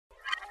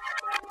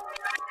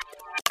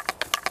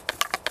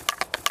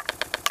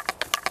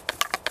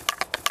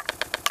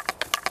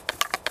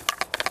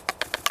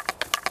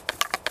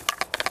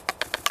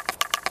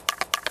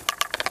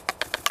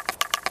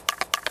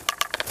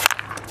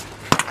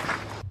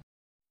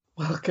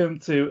Welcome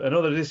to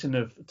another edition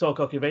of Talk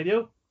Hockey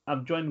Radio.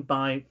 I'm joined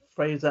by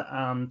Fraser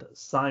and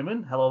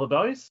Simon. Hello, the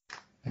boys.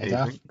 Hey,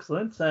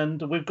 excellent.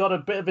 And we've got a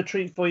bit of a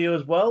treat for you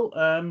as well.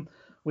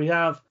 We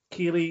have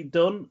Keely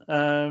Dunn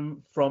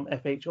from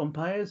FH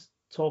Umpires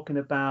talking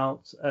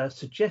about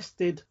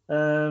suggested,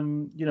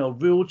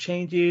 rule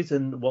changes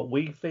and what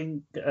we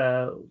think,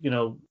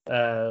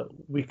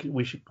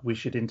 we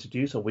should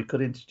introduce or we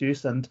could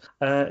introduce. And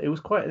it was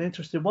quite an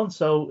interesting one.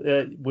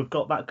 So we've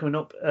got that coming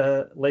up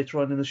later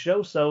on in the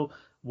show. So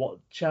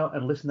watch out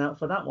and listen out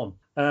for that one.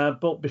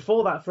 But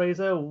before that,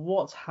 Fraser,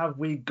 what have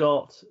we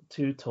got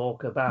to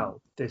talk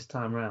about this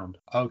time round?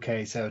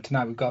 Okay, so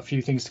tonight we've got a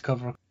few things to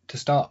cover. To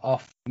start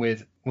off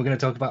with, we're going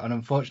to talk about an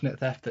unfortunate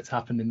theft that's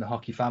happened in the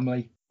hockey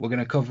family. We're going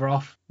to cover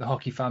off the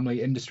Hockey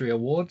Family Industry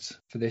Awards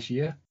for this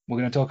year. We're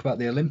going to talk about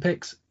the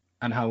Olympics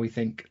and how we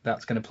think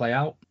that's going to play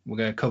out. We're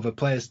going to cover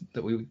players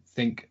that we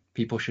think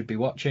people should be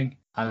watching.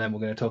 And then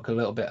we're going to talk a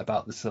little bit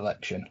about the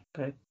selection.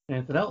 Okay.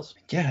 Anything else?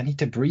 Yeah, I need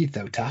to breathe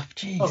though, Taff.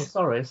 Jeez.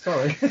 Oh, sorry.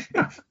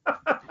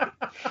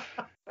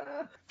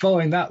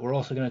 Following that, we're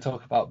also going to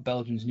talk about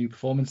Belgium's new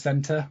performance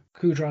centre,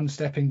 Coudron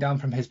stepping down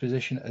from his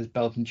position as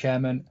Belgian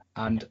chairman,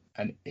 and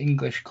an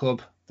English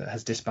club that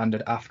has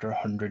disbanded after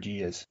 100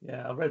 years.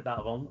 Yeah, I read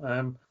that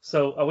one.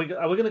 So are we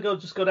going to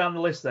go down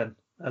the list then,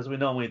 as we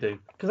normally do?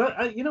 Because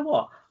I you know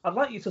what, I'd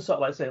like you to sort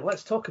of like say,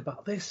 let's talk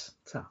about this,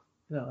 Tam,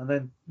 and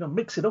then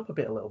mix it up a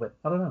little bit.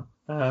 I don't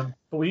know.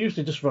 But we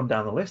usually just run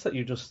down the list that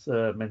you just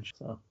mentioned.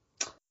 So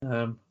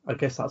I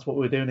guess that's what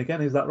we're doing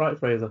again. Is that right,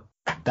 Fraser?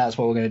 That's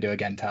what we're going to do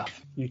again,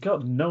 Taff. You've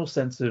got no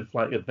sense of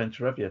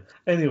adventure, have you?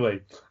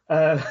 Anyway,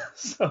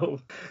 so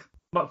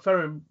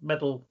McFerrin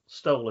medal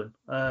stolen.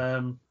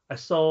 I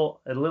saw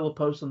a little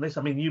post on this.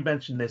 I mean, you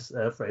mentioned this,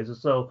 Fraser,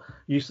 so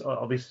you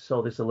obviously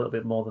saw this a little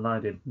bit more than I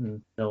did.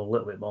 A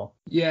little bit more.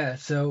 Yeah,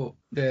 so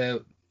there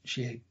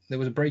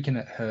was a break-in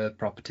at her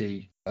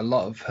property. A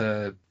lot of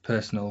her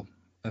personal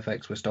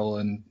effects were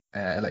stolen,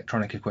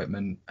 electronic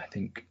equipment, I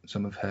think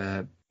some of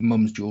her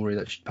mum's jewellery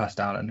that she'd passed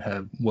down, and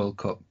her World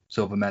Cup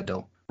silver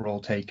medal were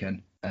all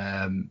taken.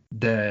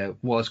 There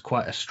was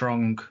quite a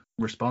strong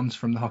response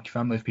from the hockey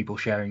family of people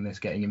sharing this,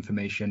 getting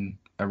information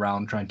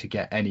around, trying to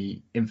get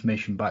any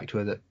information back to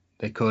her that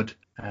they could.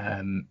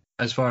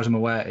 As far as I'm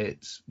aware,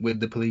 it's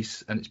with the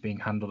police and it's being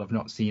handled. I've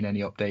not seen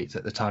any updates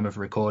at the time of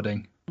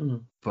recording,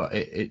 but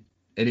it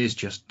is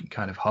just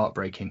kind of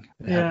heartbreaking.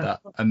 They had that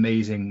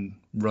amazing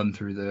run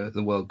through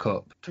the World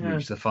Cup to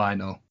reach the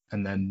final,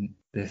 and then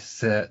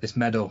this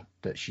medal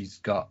that she's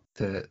got,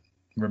 the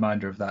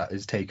reminder of that,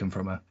 is taken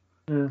from her.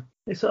 Yeah.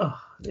 It's I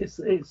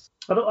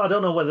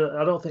don't know whether,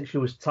 I don't think she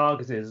was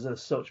targeted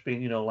as such,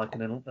 being like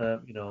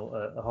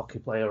a hockey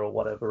player or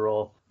whatever,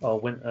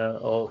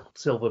 or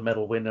silver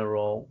medal winner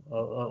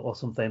or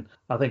something.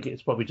 I think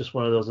it's probably just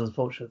one of those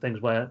unfortunate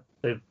things where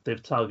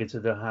they've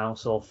targeted her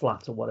house or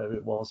flat or whatever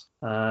it was.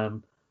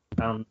 And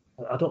I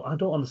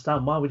don't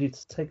understand, why would you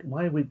take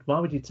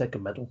a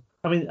medal?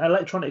 I mean,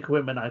 electronic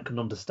equipment I can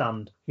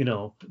understand,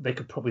 they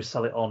could probably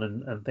sell it on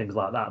and things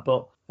like that,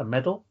 but a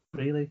medal,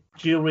 really?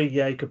 Jewelry,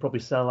 yeah, you could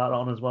probably sell that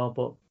on as well,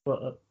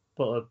 but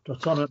a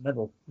tournament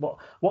medal,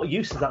 what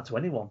use is that to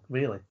anyone,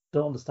 really?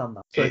 Don't understand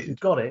that. So if you've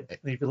got it and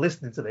you've been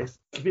listening to this,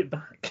 give it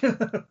back.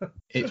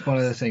 It's one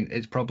of the things.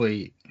 It's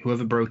probably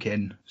whoever broke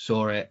in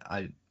saw it.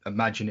 I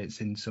imagine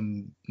it's in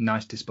some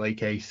nice display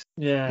case.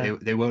 Yeah.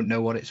 They won't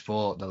know what it's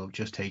for. They'll have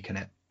just taken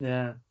it.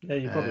 Yeah,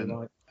 you're probably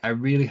right. I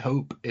really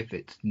hope, if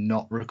it's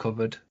not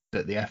recovered,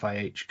 that the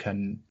FIH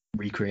can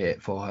recreate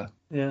it for her.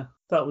 Yeah,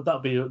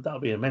 that'd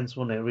be immense,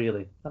 wouldn't it?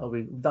 Really,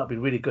 that'd be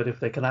really good if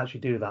they can actually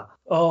do that.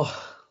 Or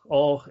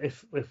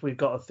if we've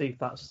got a thief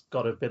that's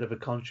got a bit of a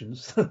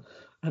conscience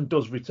and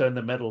does return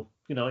the medal,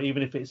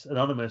 even if it's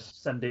anonymous,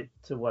 send it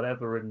to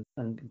whatever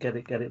and get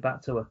it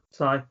back to her.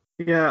 Si?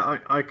 Yeah,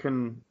 I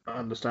can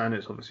understand.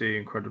 It's obviously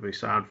incredibly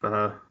sad for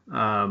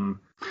her.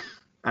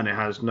 And it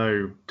has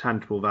no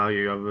tangible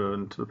value other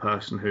than to the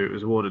person who it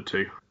was awarded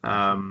to.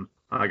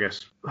 I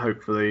guess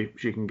hopefully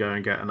she can go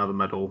and get another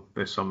medal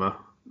this summer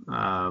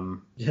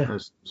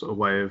as sort of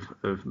way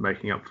of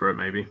making up for it,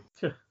 maybe.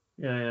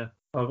 Yeah.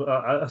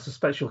 I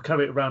suspect she'll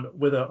carry it around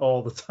with her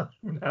all the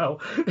time now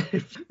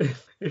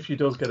if she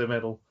does get a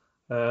medal,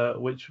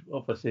 which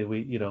obviously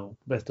we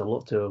best of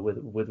luck to her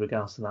with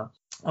regards to that.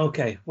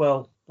 Okay,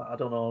 well, I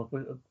don't know.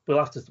 We'll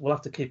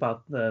have to keep our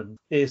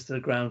ears to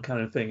the ground,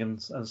 kind of thing,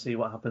 and see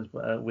what happens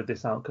with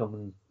this outcome,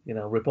 and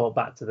report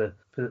back to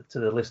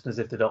the listeners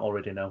if they don't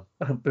already know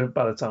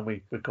by the time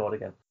we record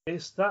again.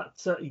 It's that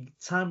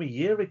time of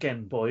year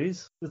again,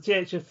 boys. The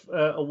THF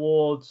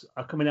awards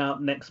are coming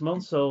out next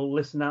month, so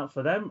listen out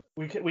for them.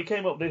 We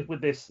came up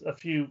with this a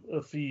few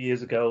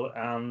years ago,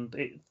 and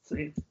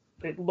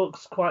it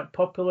looks quite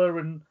popular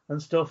and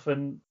stuff,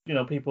 and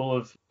people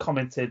have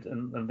commented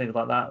and things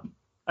like that.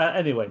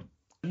 Anyway,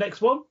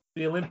 next one,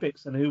 the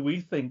Olympics, and who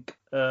we think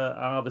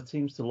are the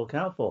teams to look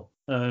out for.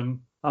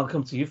 I'll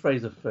come to you,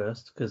 Fraser,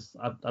 first, because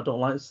I don't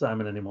like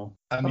Simon anymore.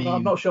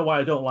 I'm not sure why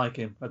I don't like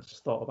him. I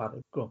just thought about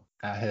it. Go on.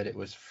 I heard it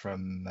was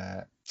from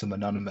some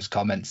anonymous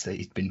comments that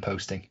he'd been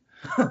posting.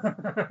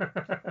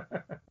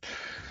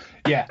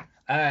 Yeah.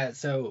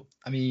 So,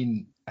 I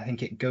mean, I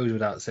think it goes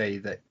without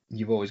saying that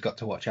you've always got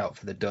to watch out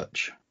for the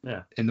Dutch.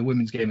 Yeah. In the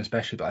women's game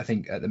especially, but I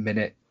think at the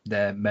minute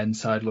their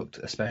men's side looked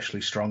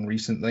especially strong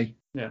recently.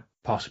 Yeah.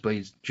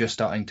 Possibly just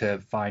starting to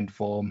find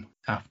form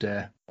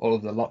after all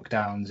of the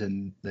lockdowns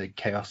and the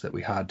chaos that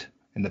we had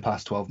in the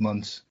past 12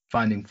 months.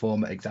 Finding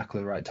form at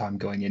exactly the right time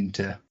going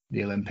into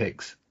the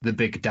Olympics. The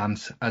big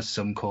dance, as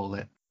some call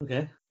it.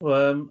 Okay.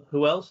 Well,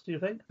 who else do you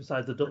think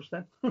besides the Dutch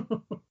then?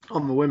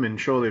 On the women,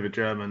 surely the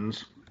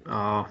Germans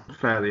are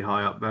fairly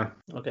high up there.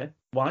 Okay.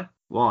 Why?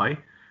 Why?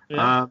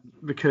 Yeah.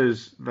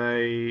 Because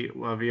they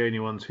were the only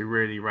ones who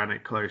really ran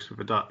it close with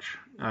the Dutch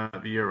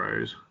at the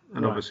Euros.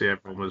 And Right. obviously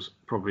everyone was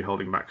probably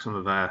holding back some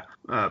of their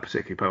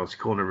particularly penalty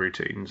corner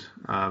routines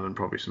and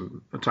probably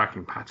some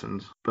attacking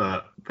patterns.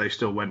 But they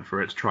still went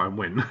for it to try and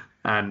win.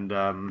 And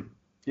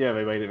yeah,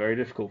 they made it very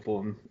difficult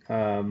for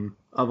them.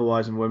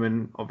 Otherwise, in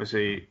women,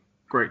 obviously,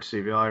 great to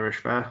see the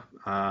Irish there.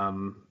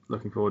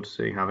 Looking forward to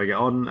seeing how they get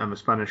on, and the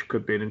Spanish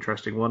could be an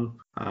interesting one.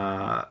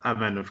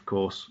 And then, of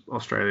course,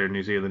 Australia and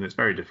New Zealand, it's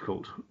very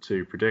difficult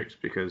to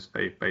predict because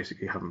they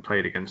basically haven't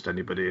played against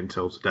anybody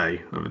until today.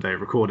 On the day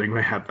of recording,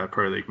 they had their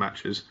Pro League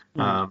matches,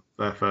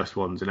 their first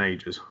ones in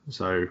ages.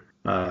 So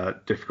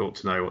difficult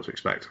to know what to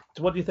expect.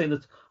 So what do you think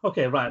that?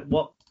 Okay, right.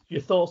 What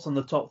your thoughts on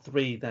the top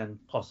three then,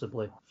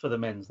 possibly for the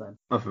men's then?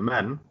 For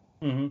men,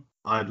 Mm-hmm.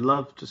 I'd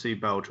love to see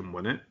Belgium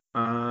win it.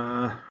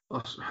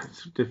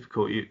 It's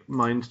difficult.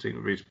 My instinct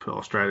would be to put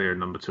Australia in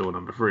number 2 or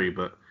number 3,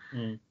 but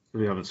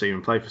we haven't seen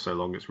them play for so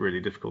long. It's really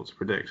difficult to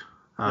predict.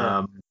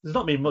 Yeah. There's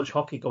not been much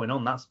hockey going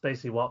on. That's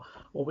basically what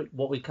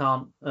we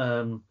can't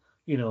sort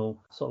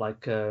of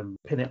like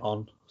pin it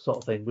on sort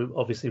of thing.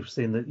 We've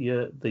seen the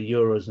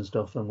Euros and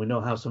stuff, and we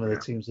know how some of the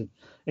teams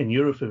in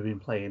Europe have been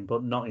playing,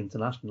 but not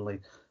internationally,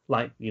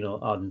 like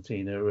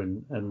Argentina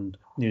and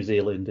New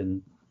Zealand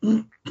and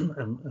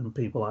and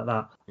people like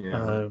that.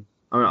 Yeah.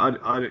 I mean,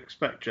 I'd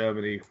expect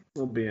Germany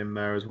will be in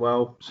there as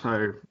well.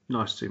 So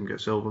nice to see them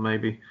get silver,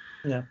 maybe.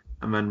 Yeah.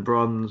 And then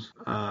bronze.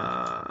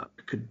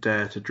 Could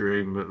dare to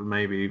dream that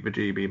maybe the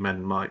GB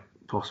men might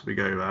possibly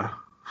go there.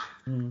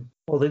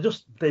 Well, they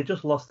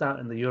just lost out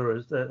in the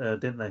Euros,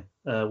 didn't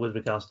they? With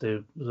regards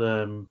to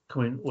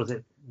coming, was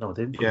it? No,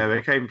 they didn't. Yeah,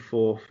 they came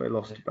fourth. They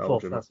lost to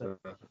Belgium Fourth,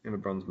 in the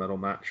bronze medal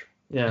match.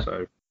 Yeah.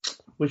 So,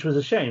 which was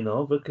a shame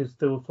though, because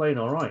they were playing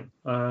all right.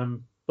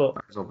 But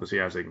that's obviously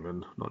as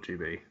England, not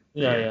GB.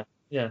 Yeah.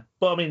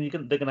 But I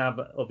mean, they're gonna have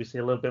obviously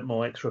a little bit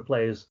more extra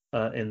players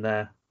in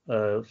there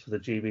for the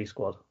GB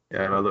squad.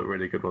 Yeah, they'll look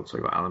really good once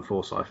they've got Alan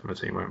Forsyth in the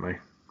team, won't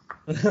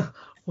they?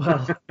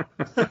 Well,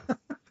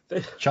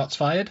 shots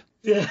fired.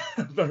 Yeah,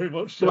 very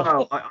much so.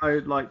 Well,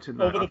 I'd like to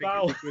know. Over the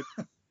bow.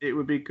 It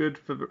would be good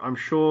for. I'm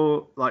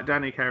sure, like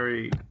Danny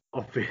Carey,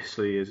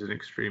 obviously is an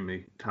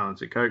extremely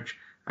talented coach,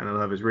 and he'll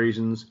have his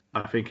reasons.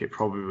 I think it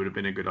probably would have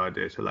been a good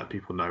idea to let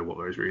people know what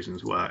those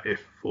reasons were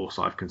if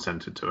Forsyth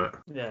consented to it.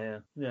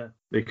 Yeah.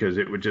 Because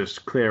it would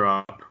just clear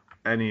up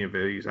any of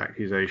these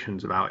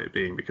accusations about it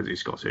being because he's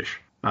Scottish,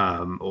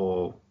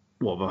 or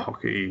what the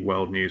Hockey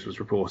World News was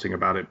reporting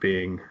about it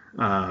being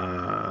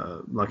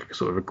like a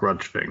sort of a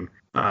grudge thing.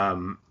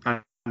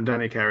 And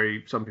Danny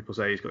Carey, some people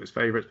say he's got his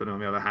favourites, but on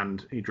the other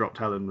hand, he dropped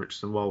Helen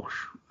Richardson-Walsh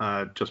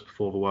just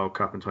before the World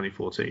Cup in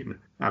 2014.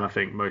 And I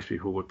think most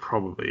people would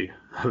probably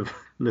have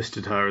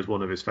listed her as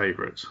one of his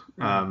favourites.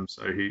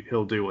 So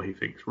he'll do what he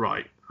thinks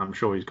right. I'm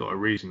sure he's got a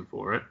reason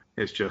for it.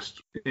 It's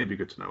just, it'd be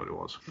good to know what it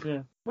was.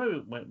 Yeah,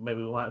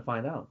 maybe we might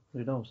find out.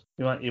 Who knows?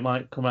 You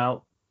might come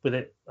out with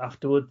it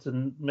afterwards,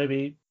 and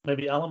maybe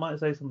Alan might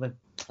say something.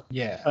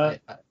 Yeah,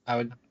 I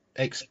would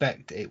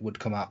expect it would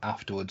come out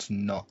afterwards,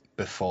 not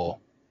before.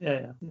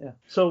 Yeah.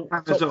 So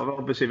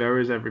obviously there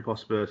is every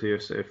possibility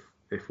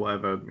if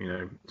whatever,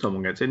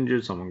 someone gets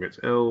injured, someone gets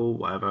ill,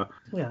 whatever.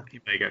 Yeah. He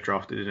may get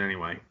drafted in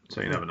anyway,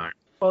 so you never know.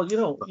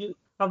 Well,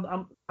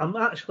 I'm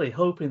actually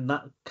hoping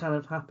that kind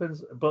of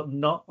happens, but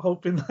not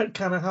hoping that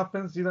kind of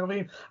happens. You know what I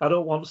mean? I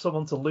don't want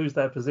someone to lose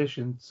their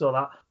position so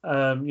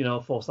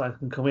that Forsyth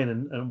can come in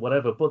and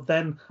whatever. But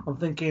then I'm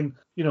thinking,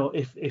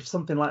 if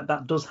something like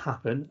that does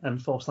happen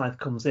and Forsyth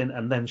comes in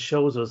and then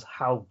shows us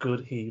how good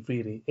he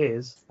really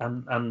is,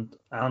 and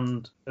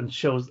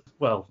shows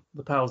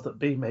the powers that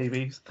be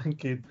maybe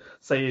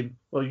saying,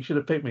 well, you should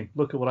have picked me.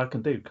 Look at what I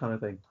can do, kind of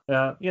thing.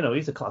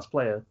 He's a class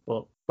player,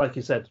 but like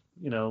you said,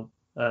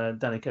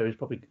 Danny Carey's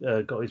probably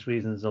got his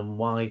reasons on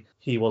why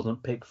he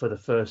wasn't picked for the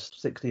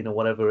first 16 or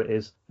whatever it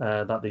is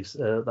that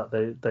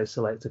they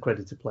select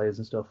accredited players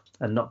and stuff,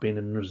 and not being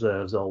in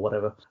reserves or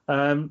whatever.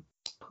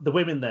 The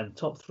women then,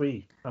 top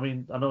three. I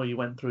mean, I know you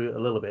went through it a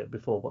little bit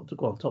before, but to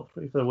go on top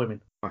three for the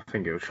women. I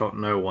think it would shock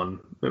no one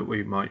that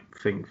we might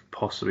think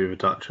possibly the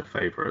Dutch are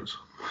favourites.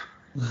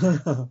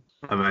 And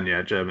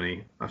then,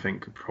 Germany, I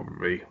think, could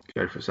probably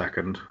go for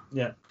second.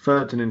 Yeah.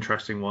 Third's an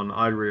interesting one.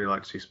 I'd really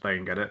like to see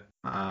Spain get it.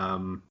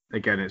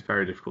 Again, it's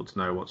very difficult to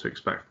know what to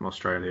expect from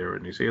Australia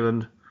and New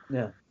Zealand.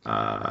 Yeah.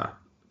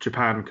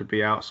 Japan could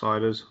be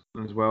outsiders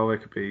as well. They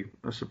could be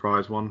a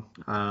surprise one.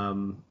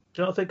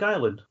 Do you not think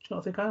Ireland?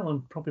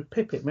 Probably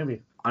pip it,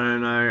 maybe? I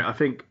don't know. I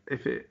think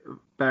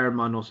bear in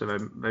mind also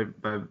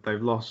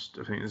they've lost,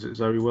 I think, is it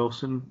Zoe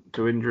Wilson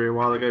to injury a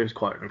while ago. He's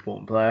quite an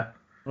important player.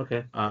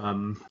 Okay.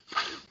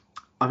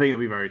 I think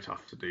it'll be very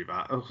tough to do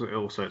that.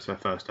 Also, it's their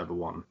first ever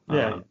one.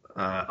 Yeah.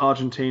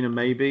 Argentina,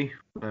 maybe.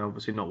 They're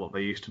obviously not what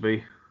they used to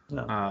be.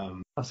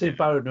 No. I see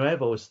Barra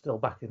Nuevo is still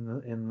back in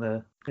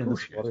the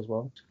squad as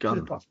well. She's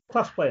a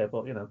class player,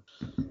 but you know,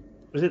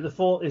 is it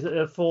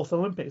her fourth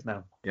Olympics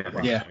now? Yeah.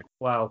 Yeah.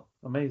 Wow,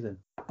 amazing.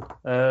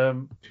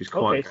 She's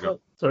quite good.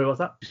 Sorry, what's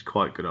that? She's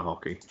quite good at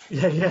hockey.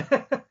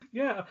 Yeah.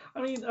 Yeah.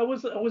 I mean, I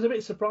was a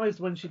bit surprised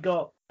when she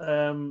got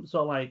sort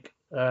of like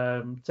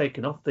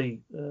taken off the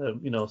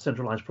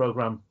centralized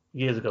program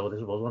years ago.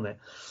 This was, wasn't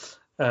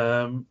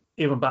it?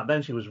 Even back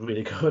then, she was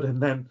really good,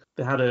 and then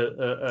they had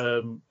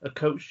a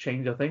coach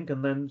change, I think,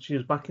 and then she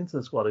was back into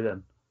the squad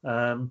again.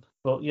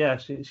 But yeah,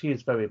 she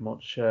is very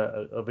much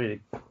a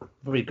really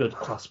very good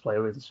class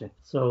player, isn't she?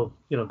 So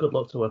good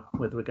luck to her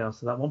with regards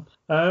to that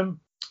one.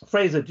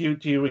 Fraser, do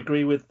you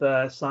agree with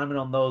Simon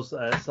on those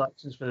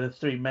selections for the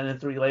 3 men and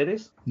 3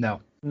 ladies?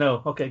 No.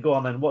 No. Okay, go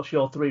on then. What's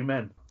your 3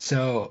 men?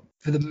 So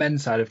for the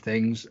men's side of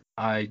things,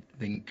 I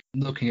think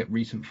looking at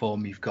recent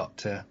form, you've got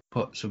to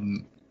put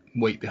some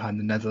weight behind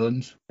the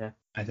Netherlands. Yeah.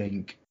 I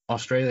think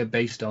Australia,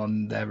 based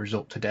on their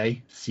result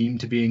today, seem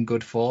to be in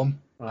good form.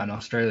 Right. And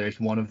Australia is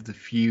one of the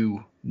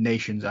few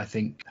nations I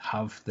think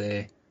have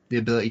the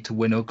ability to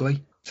win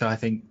ugly. So I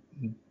think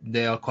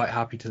they are quite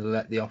happy to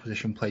let the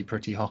opposition play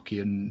pretty hockey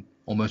and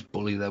almost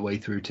bully their way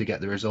through to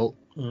get the result.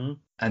 Mm-hmm.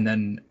 And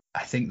then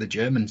I think the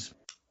Germans.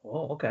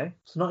 Oh, okay.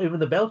 So not even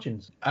the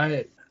Belgians.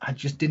 I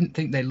just didn't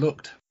think they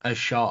looked as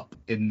sharp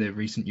in the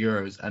recent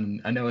Euros.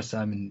 And I know, as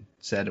Simon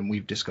said, and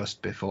we've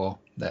discussed before,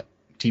 that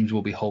teams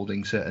will be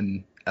holding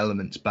certain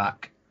elements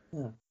back.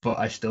 Yeah. But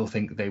I still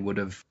think they would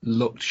have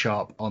looked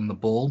sharp on the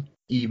ball,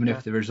 even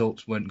if the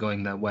results weren't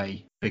going their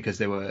way, because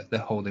they're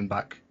holding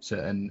back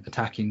certain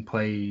attacking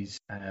plays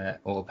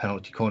or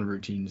penalty corner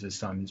routines, as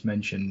Simon's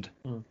mentioned.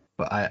 Mm.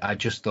 But I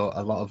just thought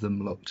a lot of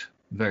them looked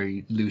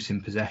very loose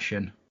in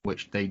possession,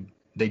 which they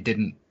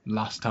didn't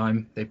last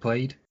time they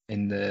played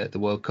in the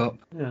World Cup.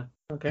 Yeah.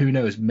 Okay. Who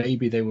knows?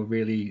 Maybe they were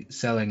really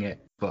selling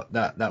it, but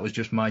that was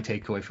just my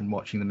takeaway from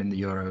watching them in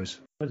the Euros.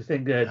 What do you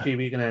think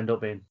GB are going to end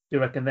up in? Do you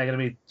reckon they're going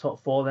to be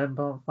top 4 then,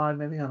 top 5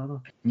 maybe? I don't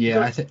know. Yeah,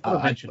 I think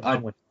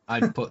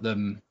I'd put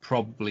them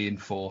probably in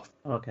 4th.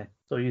 Okay,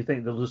 so you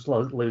think they'll just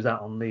lose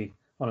out on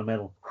a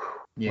medal?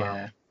 Yeah.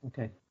 Wow.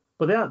 Okay,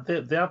 but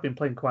they have been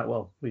playing quite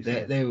well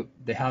recently.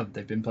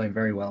 They've been playing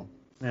very well.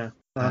 Yeah.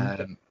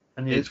 And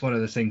it's one of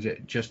those things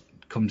that just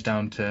comes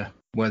down to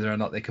whether or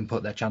not they can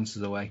put their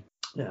chances away.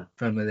 Yeah.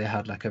 Friendly, they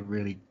had like a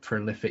really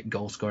prolific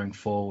goal-scoring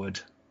forward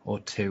or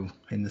 2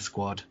 in the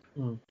squad.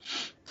 Mm.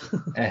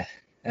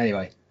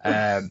 Anyway,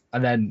 and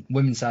then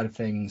women's side of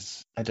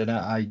things, I don't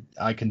know.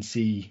 I can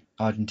see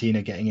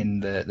Argentina getting in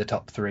the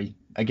top 3.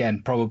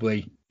 Again,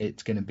 probably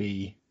it's going to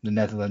be the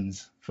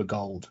Netherlands for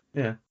gold.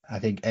 Yeah. I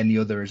think any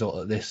other result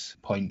at this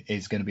point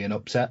is going to be an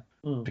upset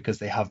because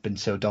they have been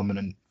so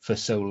dominant for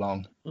so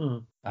long.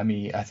 Mm. I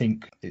mean, I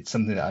think it's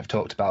something that I've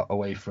talked about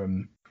away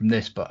from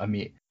this, but I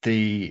mean,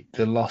 the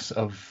loss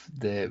of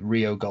the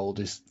Rio Gold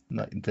is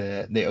like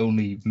the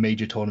only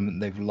major tournament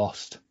they've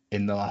lost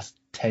in the last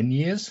 10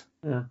 years.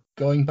 Yeah.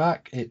 Going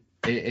back, it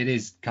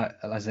is kind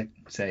of, as I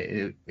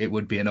say, it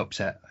would be an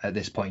upset at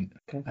this point.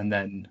 Okay. And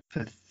then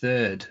for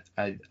third,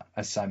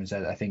 as Simon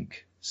said, I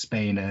think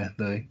Spain are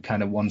the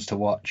kind of ones to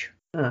watch.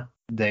 Yeah.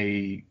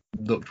 They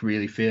looked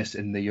really fierce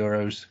in the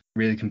Euros,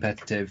 really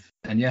competitive,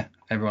 and yeah,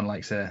 everyone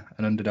likes an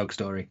underdog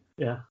story.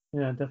 Yeah,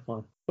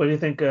 definitely. What do you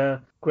think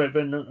Great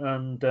Britain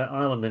and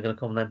Ireland are going to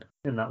come then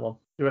in that one? Do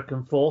you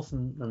reckon 4th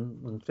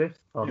and 5th?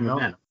 Or in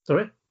not? Men.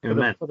 Sorry? In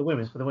men. For the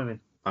women.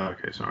 Oh,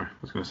 okay, sorry. I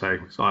was going to say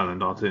it's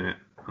Ireland aren't in it,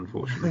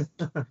 unfortunately.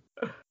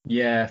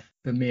 Yeah,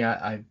 for me,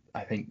 I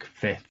think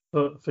 5th.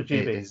 For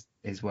GB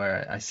is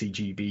where I see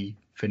GB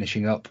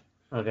finishing up.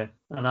 Okay,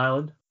 and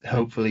Ireland?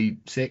 Hopefully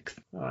 6th.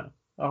 All right.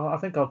 I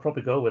think I'll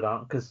probably go with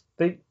that because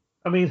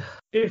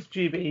if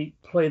GB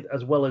played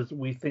as well as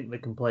we think they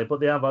can play, but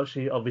they have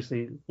actually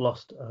obviously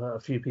lost a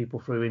few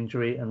people through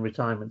injury and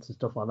retirements and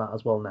stuff like that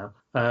as well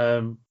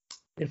now.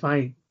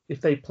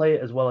 If they play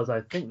it as well as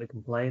I think they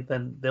can play,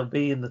 then they'll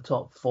be in the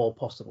top 4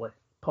 possibly.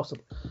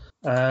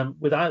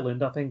 With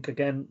Ireland, I think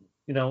again,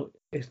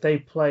 if they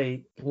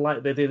play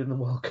like they did in the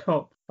World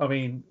Cup, I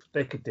mean,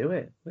 they could do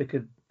it. They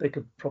could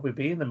probably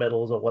be in the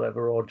medals or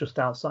whatever, or just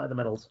outside the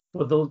medals.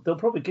 But they'll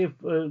probably give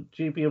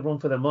GB a run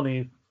for their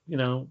money,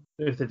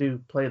 if they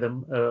do play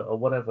them or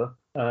whatever.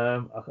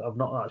 I've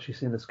not actually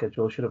seen the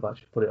schedule. I should have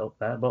actually put it up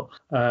there. But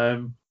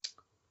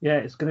yeah,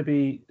 it's going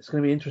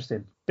to be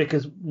interesting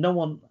because no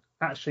one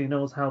actually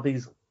knows how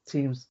these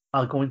teams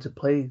are going to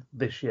play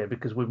this year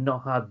because we've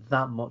not had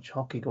that much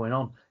hockey going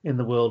on in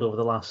the world over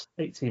the last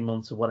 18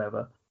 months or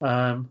whatever.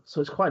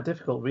 So it's quite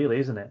difficult, really,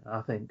 isn't it?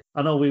 I think.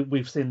 I know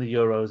we've seen the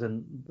Euros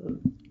and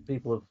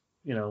people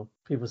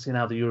have seen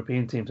how the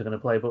European teams are going to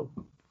play, but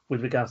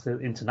with regards to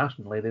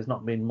internationally, there's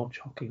not been much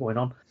hockey going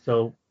on.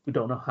 So we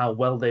don't know how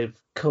well they've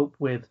coped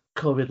with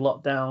COVID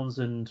lockdowns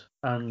and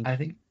I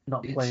think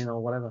not playing or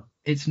whatever.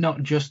 It's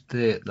not just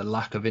the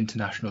lack of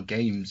international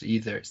games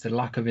either. It's the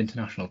lack of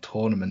international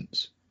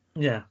tournaments.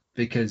 Yeah.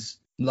 Because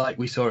like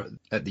we saw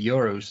at the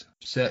Euros,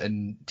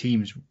 certain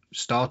teams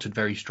started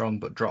very strong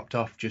but dropped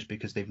off just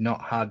because they've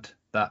not had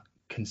that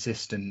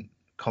consistent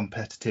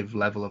competitive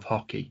level of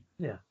hockey.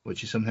 Yeah.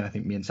 Which is something I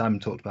think me and Simon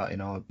talked about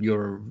in our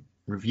Euro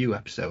review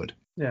episode.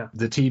 Yeah.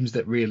 The teams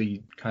that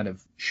really kind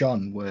of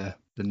shone were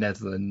the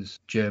Netherlands,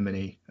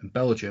 Germany and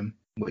Belgium,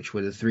 which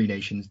were the three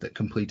nations that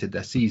completed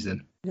their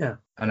season. Yeah.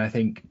 And I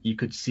think you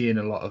could see in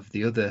a lot of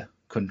the other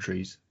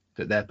countries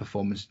that their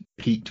performance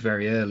peaked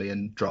very early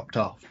and dropped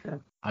off. Yeah.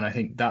 And I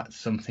think that's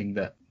something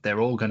that they're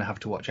all going to have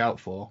to watch out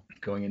for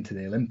going into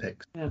the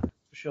Olympics. Yeah, for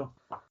sure.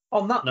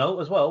 On that note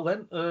as well,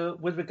 then,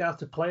 with regards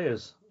to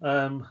players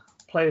to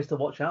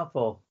watch out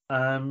for,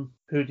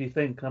 who do you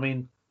think? I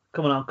mean,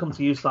 I'll come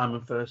to you,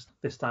 Simon, first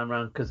this time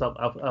round, because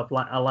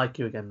I like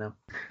you again now.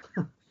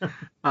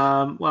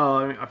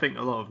 Well, I think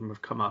a lot of them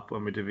have come up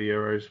when we did the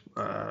Euros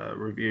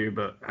review,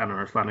 but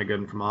Anna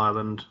O'Flanagan from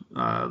Ireland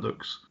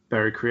looks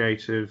very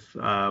creative.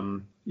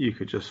 You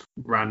could just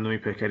randomly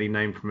pick any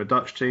name from a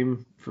Dutch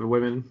team for the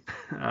women.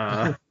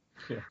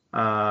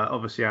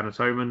 Obviously, Anna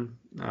Thoman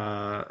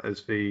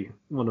as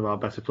one of our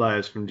better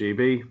players from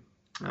GB.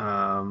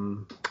 I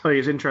think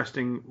it's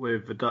interesting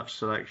with the Dutch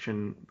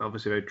selection.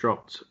 Obviously, they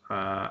dropped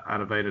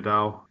Anna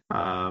Veenendaal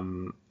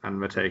and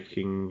they're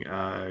taking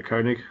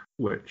Koenig,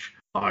 which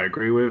I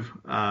agree with.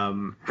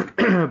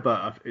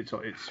 But it's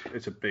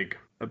a big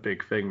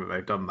thing that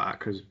they've done that,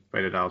 because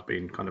Veenendaal's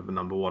been kind of the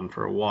number one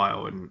for a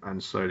while,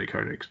 and slowly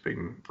Koenig's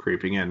been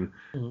creeping in.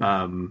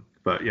 Mm-hmm.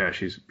 But yeah,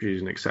 she's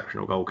an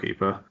exceptional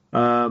goalkeeper.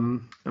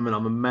 And then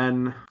on the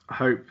men,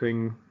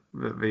 hoping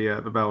that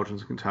the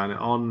Belgians can turn it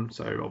on.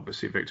 So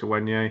obviously Victor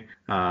Wenier,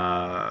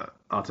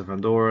 Arthur van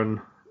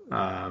Doren.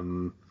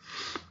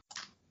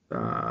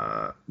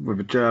 With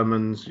the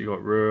Germans, you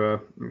got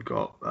Ruhr, you've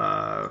got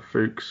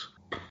Fuchs.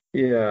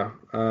 Yeah,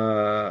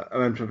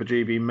 and then for the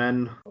GB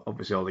men,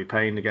 obviously Ollie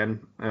Payne again.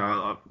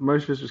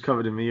 Most of this was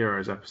covered in the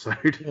Euros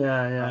episode.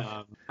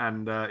 Yeah.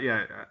 And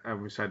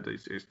we said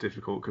it's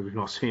difficult because we've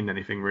not seen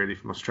anything really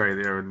from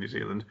Australia and New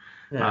Zealand.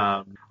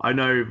 Yeah. I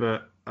know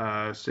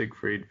that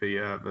Siegfried,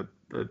 the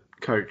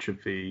coach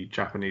of the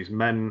Japanese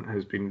men,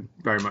 has been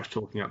very much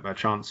talking up their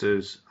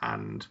chances,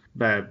 and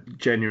they're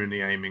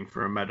genuinely aiming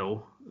for a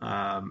medal.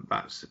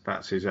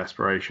 That's his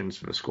aspirations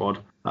for the squad.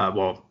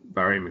 Well,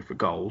 they're aiming for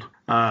gold.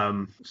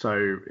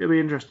 So it'll be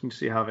interesting to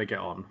see how they get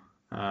on,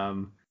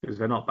 because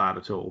they're not bad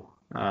at all.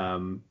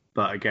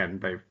 But again,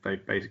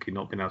 they've basically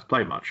not been able to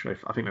play much.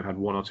 I think they've had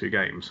one or two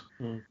games.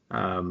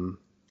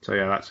 So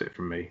yeah, that's it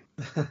from me.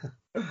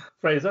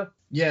 Fraser?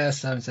 Yeah,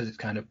 Simon says it's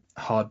kind of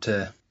hard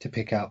to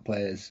pick out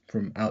players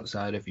from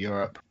outside of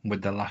Europe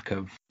with the lack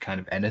of kind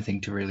of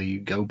anything to really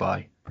go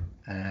by.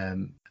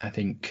 I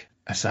think,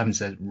 as Simon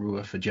said,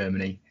 Ruhr for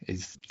Germany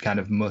is kind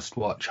of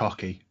must-watch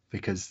hockey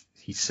because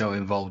he's so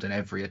involved in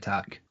every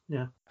attack.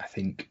 Yeah. I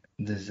think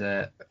there's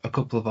a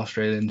couple of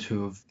Australians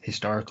who have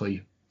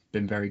historically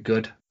been very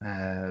good,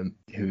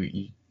 who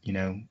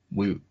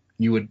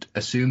you would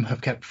assume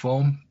have kept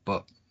form,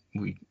 but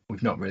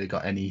we've not really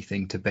got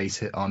anything to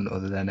base it on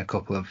other than a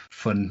couple of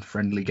fun,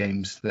 friendly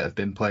games that have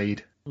been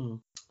played.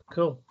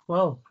 Cool.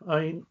 Well,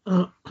 I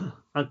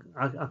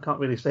can't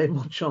really say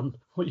much on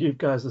what you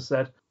guys have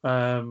said.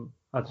 I'm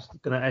just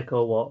going to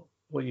echo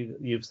what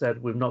you've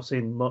said. We've not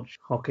seen much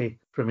hockey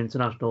from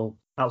international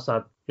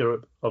outside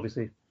Europe,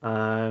 obviously.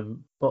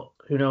 But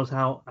who knows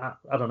how?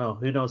 I don't know.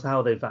 Who knows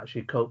how they've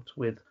actually coped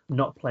with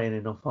not playing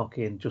enough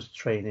hockey and just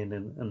training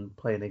and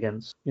playing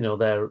against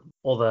their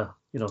other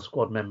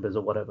squad members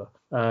or whatever.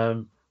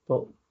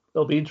 But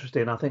it'll be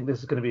interesting. I think this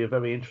is going to be a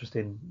very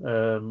interesting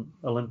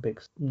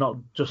Olympics, not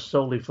just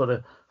solely for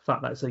the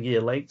fact that it's a year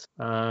late,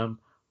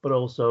 but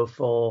also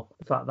for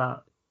the fact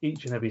that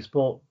each and every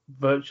sport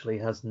virtually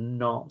has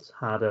not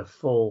had a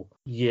full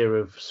year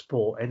of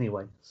sport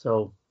anyway.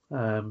 So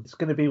it's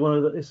going to be one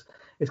of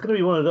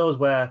those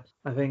where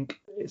I think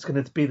it's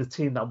going to be the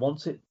team that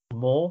wants it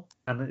more,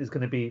 and it's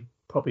going to be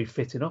probably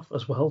fit enough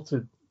as well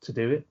to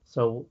do it.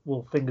 So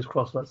we'll fingers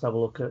crossed. Let's have a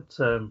look at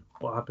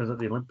what happens at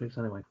the Olympics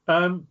anyway.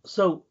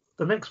 So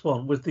the next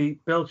one was the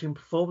Belgian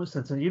Performance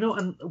Centre.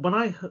 And when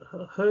I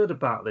heard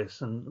about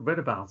this and read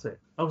about it,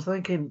 I was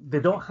thinking they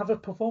don't have a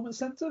performance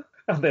centre,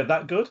 and they're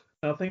that good.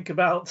 And I think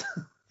about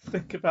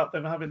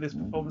them having this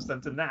performance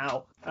centre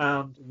now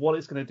and what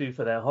it's going to do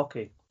for their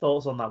hockey.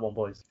 Thoughts on that one,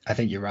 boys? I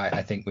think you're right.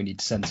 I think we need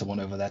to send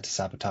someone over there to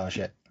sabotage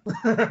it.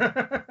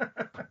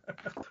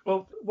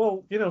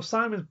 Well,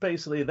 Simon's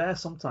basically there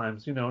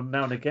sometimes, now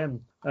and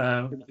again.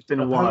 It's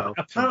been a while.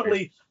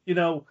 Apparently,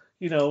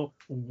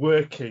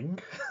 working.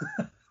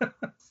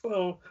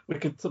 So we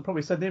could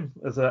probably send him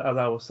as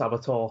our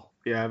saboteur.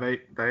 Yeah,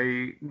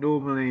 they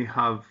normally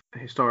have,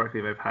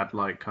 historically, they've had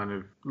like kind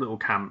of little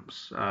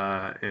camps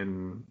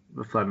in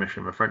the Flemish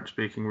and the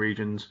French-speaking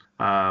regions,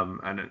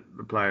 and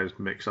the players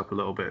mix up a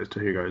little bit as to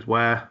who goes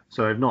where.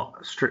 So they've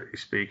not, strictly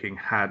speaking,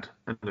 had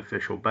an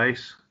official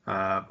base.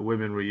 The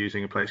women were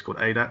using a place called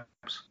Adex,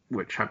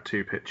 which had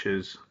 2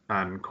 pitches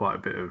and quite a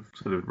bit of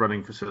sort of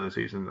running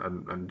facilities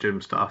and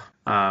gym stuff.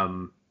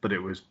 But it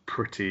was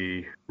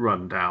pretty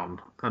run down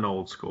and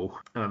old school.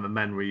 The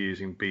men were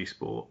using B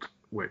Sport,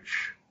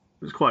 which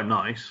was quite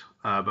nice,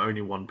 but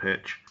only 1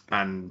 pitch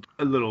and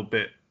a little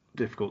bit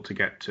difficult to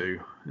get to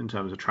in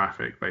terms of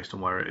traffic based on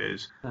where it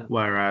is.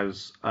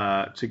 Whereas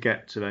to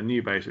get to their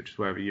new base, which is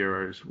where the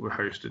Euros were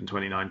hosted in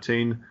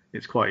 2019,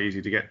 it's quite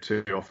easy to get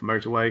to off the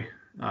motorway.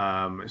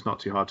 It's not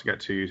too hard to get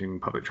to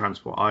using public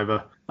transport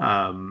either.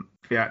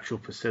 The actual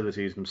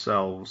facilities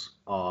themselves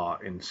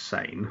are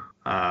insane.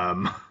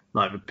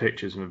 Like the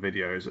pictures and the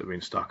videos that have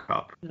been stuck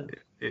up,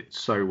 it's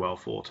so well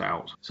thought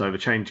out. So the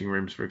changing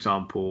rooms, for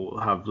example,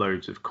 have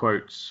loads of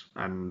quotes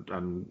and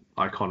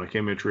iconic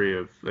imagery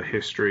of the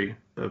history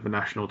of the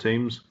national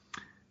teams.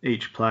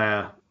 Each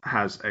player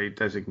has a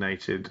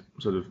designated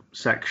sort of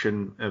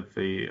section of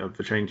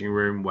the changing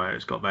room where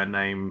it's got their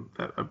name,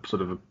 a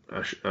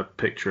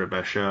picture of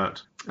their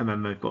shirt, and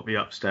then they've got the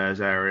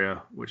upstairs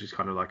area, which is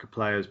kind of like a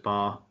player's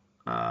bar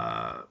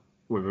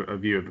with a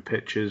view of the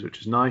pitches, which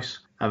is nice.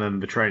 And then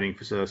the training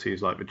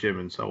facilities like the gym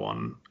and so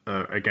on,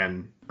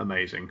 again,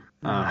 amazing.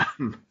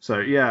 So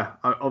yeah,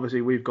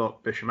 obviously we've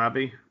got Bisham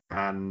Abbey,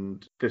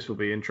 and this will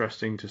be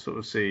interesting to sort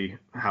of see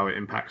how it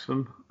impacts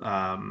them.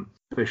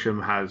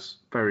 Bisham has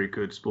very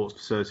good sports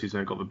facilities, and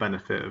they've got the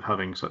benefit of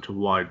having such a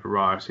wide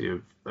variety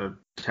of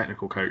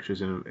technical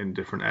coaches in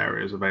different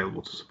areas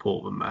available to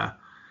support them there.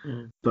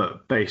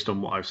 But based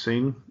on what I've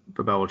seen,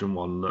 the Belgian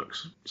one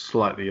looks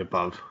slightly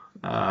above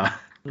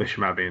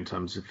Bisham Abbey in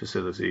terms of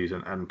facilities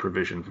and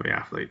provision for the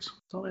athletes.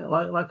 So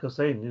like I was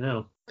saying,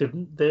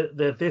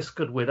 they're this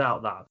good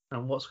without that,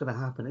 and what's going to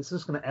happen? It's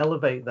just going to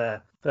elevate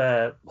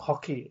their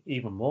hockey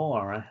even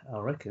more, I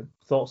reckon.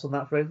 Thoughts on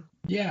that, Fraser?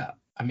 Yeah,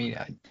 I mean,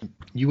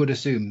 you would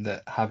assume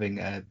that having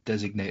a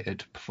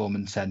designated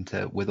performance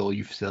centre with all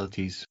your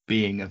facilities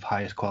being of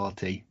highest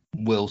quality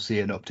will see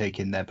an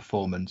uptake in their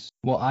performance.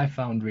 What I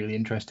found really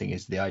interesting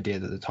is the idea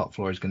that the top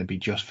floor is going to be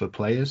just for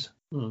players.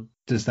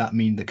 Does that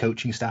mean the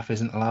coaching staff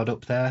isn't allowed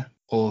up there?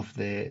 All of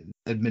the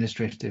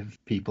administrative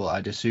people,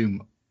 I'd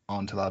assume,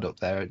 aren't allowed up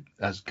there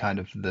as kind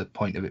of the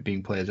point of it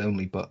being players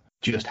only, but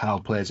just how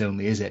players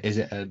only is it? Is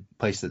it a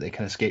place that they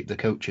can escape the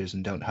coaches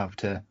and don't have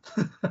to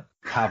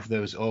have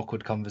those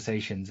awkward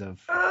conversations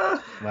of,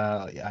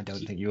 well, I don't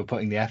think you were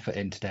putting the effort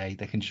in today.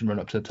 They can just run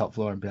up to the top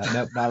floor and be like,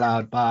 nope, not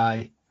allowed,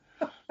 bye.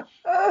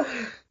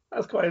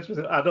 That's quite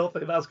interesting. I don't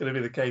think that's going to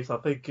be the case. I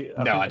think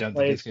I don't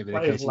think it's going to be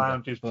the case.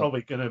 Lounge is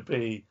probably going to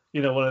be,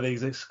 one of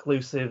these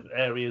exclusive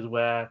areas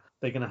where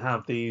they're going to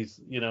have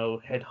these,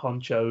 head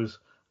honchos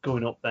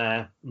going up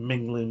there,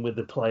 mingling with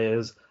the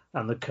players,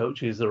 and the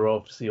coaches are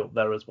obviously up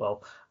there as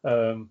well.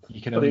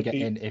 You can only get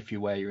in if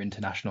you wear your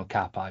international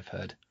cap, I've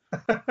heard.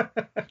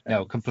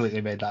 No,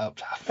 completely made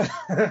that up.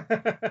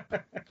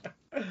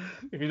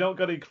 If you don't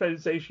got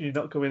accreditation, you're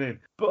not coming in.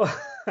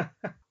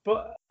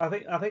 But I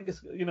think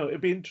it's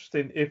it'd be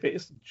interesting if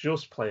it's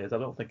just players. I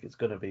don't think it's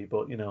going to be,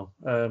 but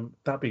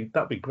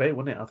that'd be great,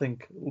 wouldn't it? I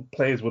think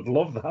players would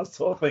love that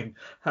sort of thing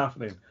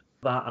happening.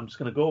 That I'm just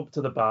going to go up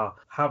to the bar,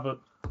 have a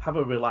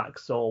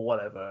relax or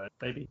whatever.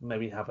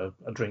 Maybe have a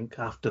drink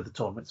after the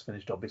tournament's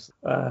finished, obviously.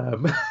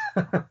 Yeah,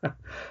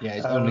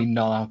 it's only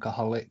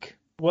non-alcoholic.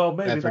 Well,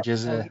 maybe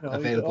beverages are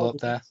available up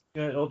there.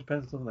 Yeah, it all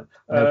depends, doesn't it?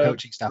 No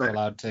coaching staff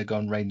allowed to go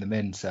and rein them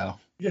in, so.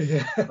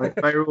 Yeah.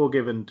 They were all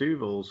given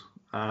Duvals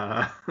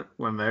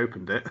when they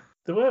opened it.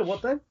 They were?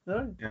 What then?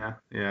 No.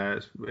 Yeah.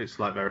 It's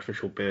like their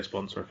official beer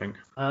sponsor, I think.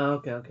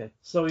 Okay.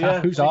 So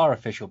yeah. Who's our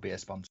official beer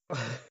sponsor?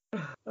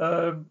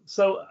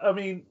 So I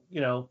mean,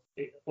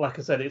 like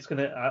I said,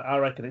 I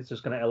reckon it's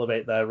just gonna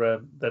elevate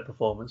their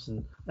performance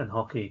and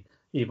hockey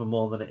even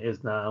more than it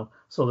is now.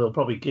 So they'll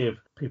probably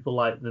give people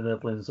like the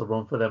Netherlands a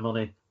run for their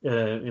money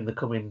in the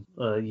coming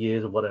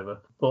years or whatever.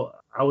 But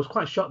I was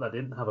quite shocked that they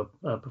didn't have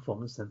a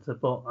performance centre.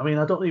 But I mean,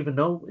 I don't even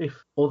know if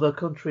other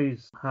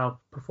countries have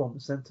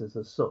performance centres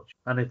as such,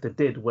 and if they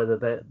did, whether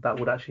that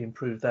would actually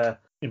improve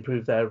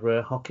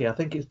their hockey. I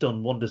think it's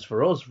done wonders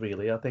for us,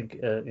 really. I think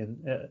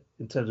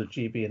in terms of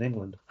GB in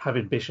England,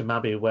 having Bisham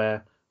Abbey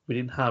where we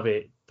didn't have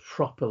it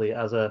properly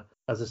as a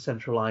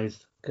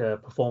centralised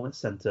performance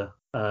centre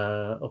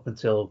up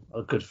until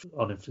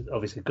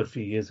obviously a good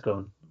few years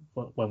ago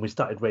when we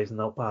started raising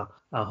up our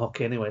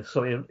hockey anyway.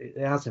 So it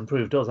has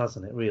improved us,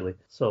 hasn't it, really?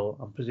 So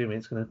I'm presuming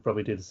it's going to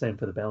probably do the same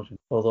for the Belgians,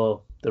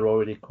 although they're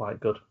already quite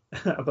good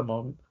at the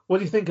moment. What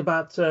do you think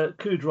about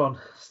Coudron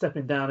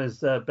stepping down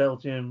as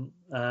Belgium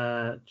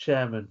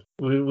chairman?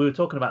 We were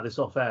talking about this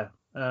off air.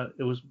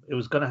 It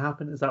was going to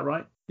happen, is that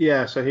right?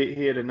 Yeah, so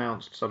he had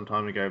announced some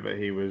time ago that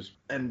he was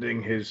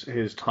ending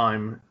his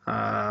time.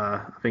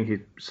 I think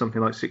he'd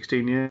something like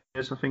 16 years.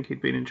 I think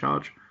he'd been in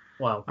charge.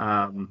 Wow.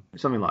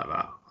 Something like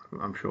that,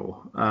 I'm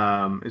sure.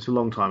 It's a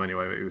long time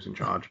anyway that he was in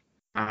charge.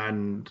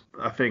 And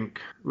I think,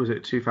 was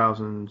it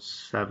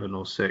 2007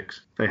 or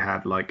 6? They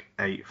had like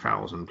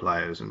 8,000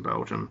 players in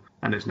Belgium,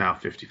 and it's now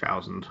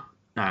 50,000.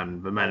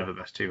 And the men are the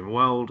best team in the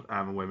world,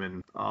 and the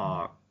women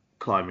are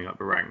climbing up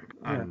the rank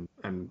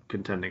and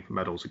contending for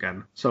medals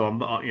again. So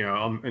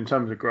I'm in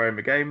terms of growing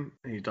the game,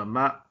 he's done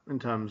that. In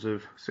terms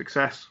of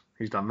success,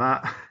 he's done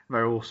that.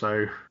 They're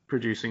also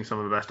producing some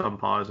of the best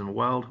umpires in the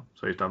world,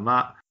 so he's done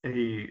that.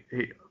 He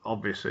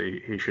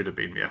obviously he should have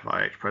been the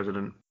FIH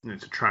president, and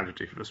it's a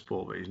tragedy for the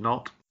sport that he's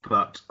not.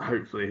 But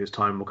hopefully his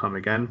time will come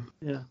again.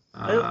 Yeah,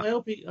 I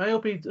hope he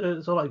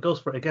goes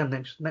for it again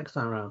next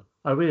time around.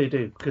 I really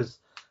do, because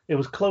it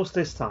was close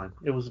this time.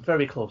 It was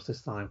very close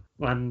this time,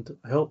 and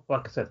I hope,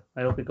 like I said,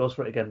 I hope he goes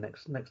for it again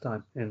next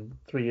time in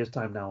 3 years'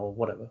 time now, or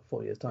whatever,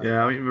 4 years' time.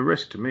 Yeah, I mean the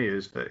risk to me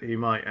is that he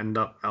might end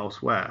up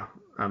elsewhere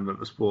and that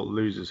the sport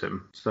loses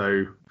him.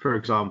 So, for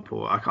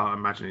example, I can't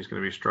imagine he's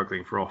going to be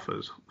struggling for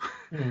offers,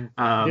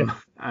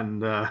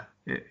 and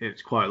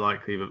it's quite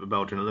likely that the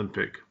Belgian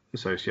Olympic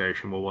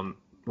Association will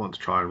want to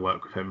try and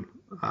work with him.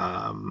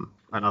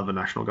 And other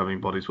national governing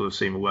bodies will have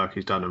seen the work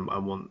he's done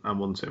and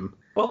want him.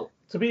 Well,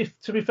 to be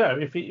fair,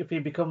 if he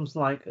becomes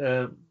like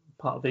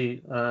part of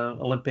the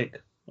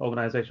Olympic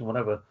organisation,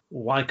 whatever,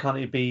 why can't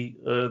he be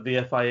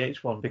the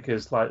FIH one?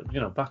 Because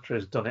Batra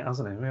has done it,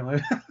 hasn't he?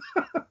 Really?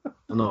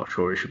 I'm not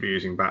sure he should be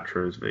using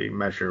Batra as the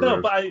measure.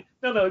 But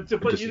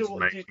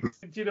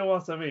you know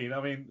what I mean?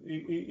 I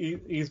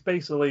mean, he's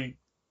basically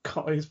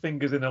got his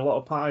fingers in a lot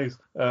of pies.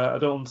 I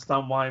don't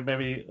understand why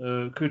maybe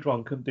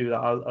Kudron couldn't do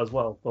that as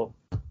well, but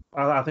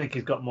I think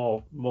he's got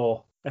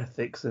more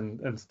ethics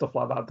and stuff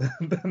like that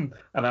than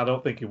and I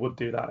don't think he would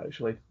do that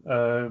actually.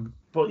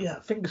 But yeah,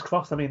 fingers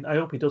crossed. I mean, I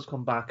hope he does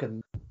come back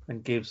and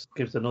gives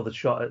another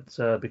shot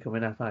at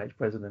becoming FIH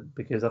president,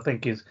 because I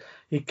think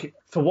he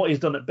for what he's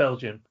done at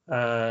Belgium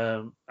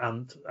and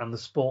the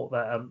sport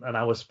there and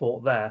our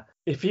sport there,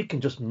 if he can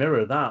just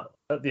mirror that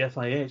at the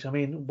FIH, I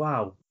mean,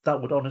 wow,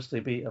 that would honestly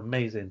be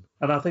amazing.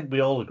 And I think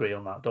we all agree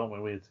on that, don't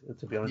we?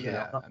 To be honest,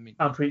 I mean,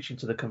 I'm preaching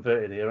to the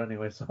converted here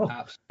anyway. So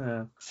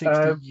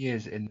 60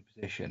 years in the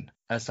position,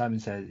 as Simon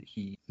said,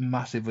 he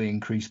massively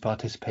increased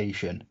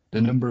participation.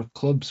 The number of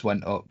clubs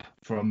went up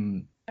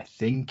from, I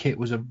think it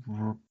was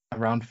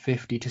around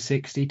 50 to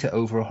 60 to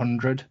over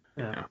 100.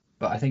 Yeah.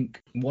 But I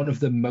think one of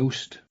the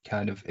most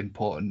kind of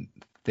important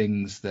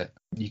things that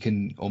you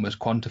can almost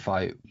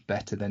quantify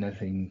better than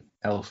anything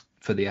else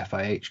for the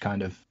FIH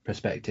kind of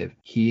perspective,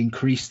 he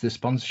increased the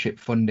sponsorship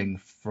funding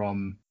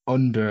from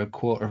under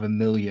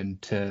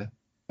 $250,000 to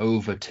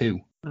over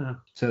 2. Yeah.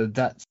 So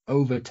that's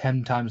over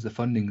 10 times the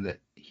funding that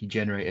he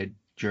generated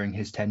during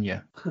his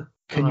tenure.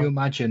 Can you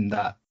imagine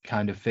that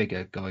kind of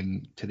figure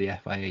going to the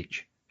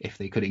FIH if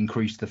they could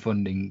increase the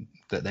funding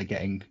that they're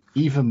getting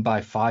even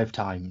by 5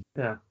 times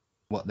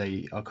what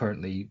they are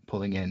currently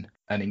pulling in,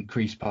 and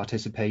increase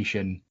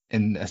participation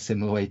in a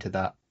similar way to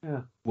that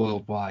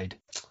worldwide?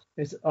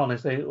 It's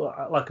honestly,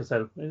 like I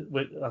said,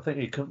 I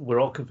think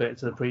we're all converted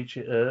to the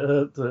preacher.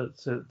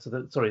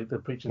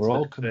 The preachers. We're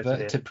all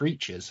converted to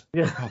preachers.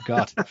 Yeah. Oh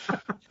God.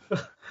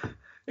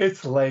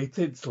 It's late.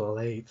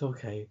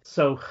 Okay.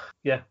 So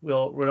yeah,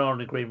 we're all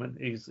in agreement.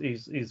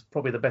 He's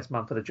probably the best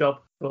man for the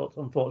job, but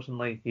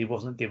unfortunately he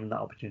wasn't given that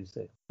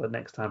opportunity. But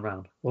next time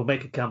round, we'll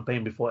make a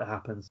campaign before it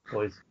happens,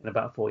 boys. In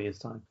about 4 years'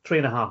 time,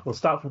 3.5. We'll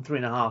start from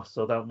 3.5,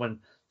 so that when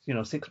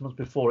 6 months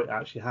before it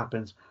actually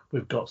happens,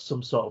 we've got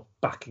some sort of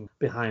backing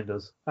behind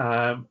us.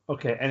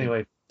 Okay.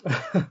 Anyway.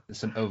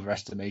 There's an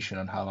overestimation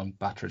on how long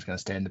Batra is going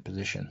to stay in the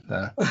position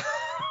there.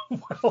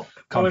 Well,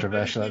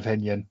 controversial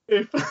opinion.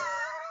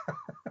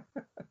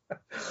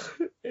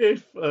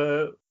 If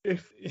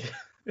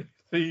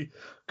the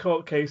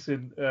court case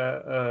in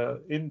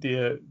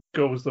India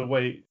goes the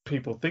way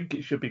people think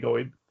it should be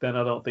going, then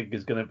I don't think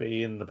he's going to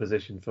be in the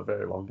position for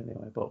very long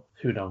anyway, but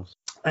who knows.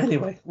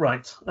 Anyway,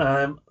 right.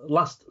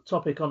 Last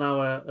topic on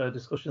our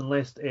discussion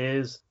list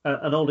is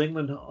an old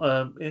England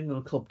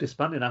club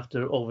disbanding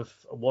after over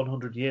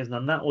 100 years,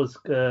 and that was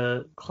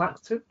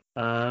Clacton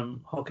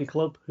Hockey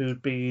Club,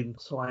 who'd been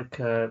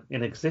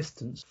in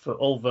existence for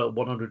over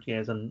 100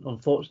 years, and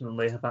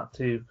unfortunately have had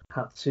to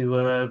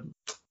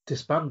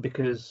disband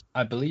because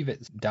I believe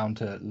it's down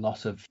to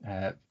loss of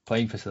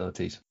playing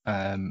facilities.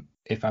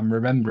 If I'm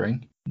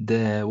remembering,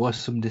 there was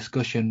some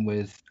discussion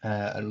with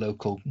a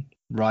local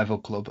rival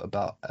club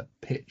about a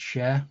pitch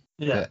share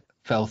that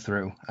fell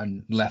through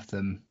and left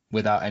them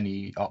without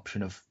any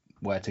option of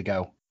where to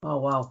go. Oh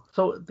wow!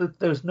 So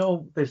there's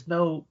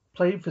no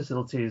playing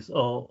facilities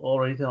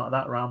or anything like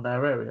that around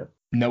their area.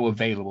 No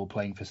available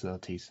playing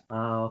facilities.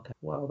 Oh, okay.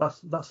 Well,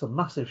 that's a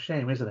massive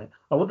shame, isn't it?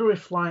 I wonder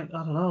if I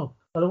don't know.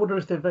 I wonder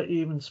if they've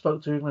even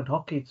spoke to England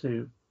Hockey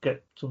to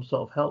get some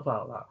sort of help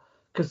out of that.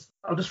 Because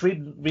I'm just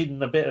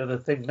reading a bit of the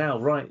thing now,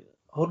 right?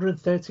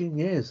 113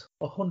 years.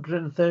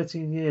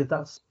 113 years.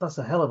 That's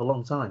a hell of a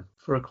long time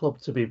for a club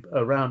to be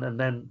around and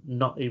then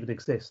not even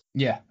exist.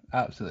 Yeah,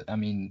 absolutely. I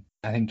mean,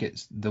 I think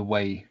it's the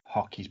way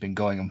hockey's been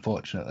going,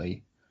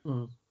 unfortunately.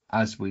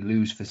 As we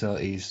lose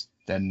facilities,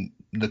 then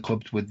the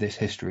clubs with this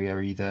history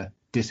are either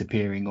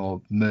disappearing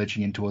or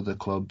merging into other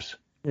clubs.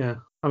 Yeah.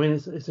 I mean,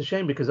 it's a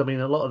shame because I mean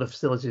a lot of the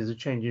facilities are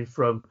changing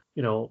from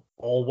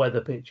all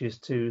weather pitches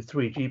to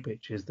 3G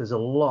pitches. There's a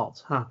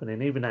lot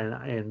happening even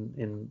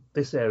in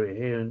this area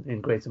here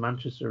in Greater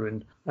Manchester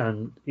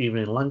and even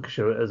in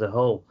Lancashire as a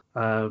whole.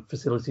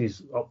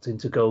 Facilities opting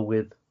to go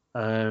with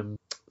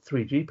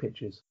 3G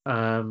pitches.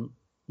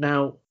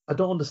 Now, I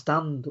don't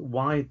understand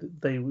why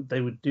they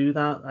would do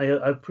that.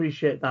 I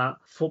appreciate that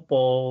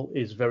football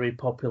is very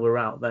popular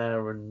out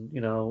there, and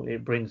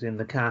it brings in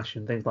the cash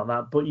and things like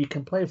that. But you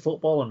can play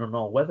football on an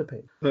all-weather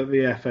pitch. But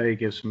the FA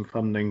gives some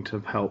funding to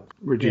help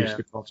reduce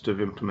the cost of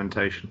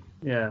implementation.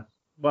 Yeah.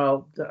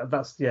 Well,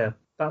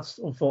 that's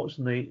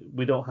unfortunately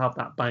we don't have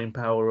that buying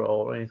power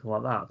or anything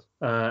like that.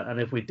 And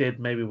if we did,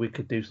 maybe we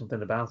could do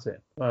something about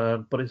it.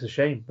 But it's a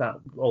shame that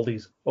all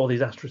these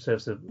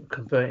AstroTurfs are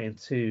converting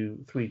to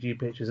 3G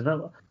pitches.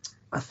 And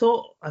I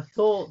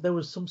thought there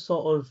was some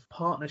sort of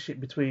partnership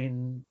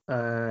between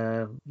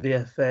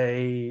the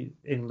FA,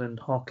 England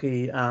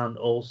Hockey, and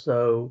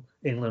also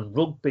England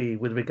Rugby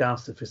with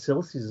regards to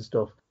facilities and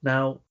stuff.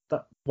 Now,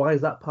 why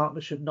is that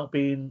partnership not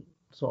being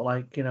sort of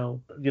like,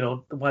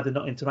 why they're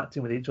not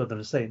interacting with each other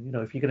and saying,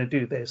 if you're going to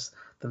do this,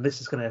 then this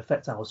is going to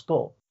affect our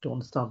sport? Don't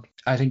understand.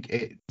 I think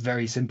it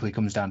very simply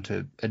comes down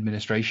to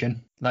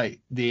administration. Like,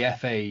 the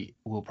FA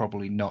will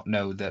probably not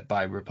know that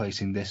by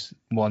replacing this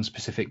one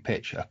specific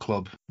pitch, a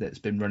club that's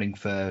been running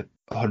for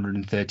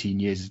 113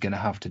 years is going to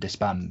have to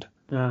disband.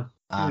 Yeah.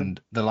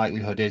 And the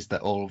likelihood is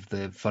that all of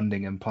the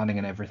funding and planning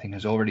and everything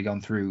has already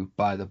gone through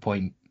by the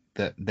point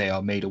that they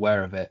are made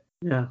aware of it.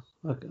 Yeah,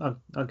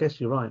 I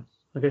guess you're right.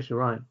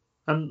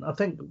 And I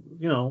think,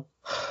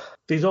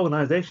 these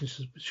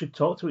organisations should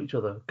talk to each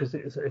other, because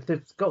if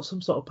they've got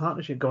some sort of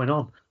partnership going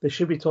on, they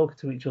should be talking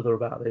to each other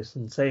about this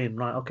and saying,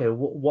 right, okay,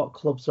 what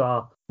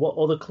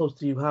other clubs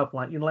do you have?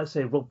 Like, let's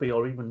say rugby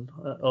or even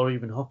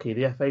hockey.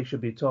 The FA should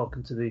be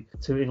talking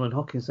to England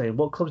Hockey and saying,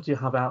 what clubs do you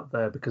have out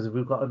there? Because if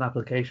we've got an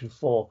application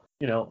for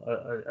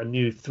a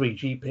new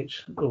 3G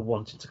pitch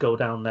wanting to go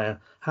down there,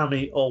 how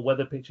many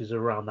all-weather pitches are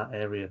around that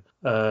area?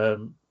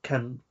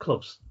 Can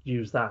clubs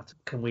use that?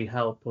 Can we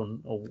help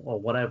or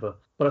whatever?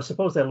 But I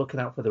suppose they're looking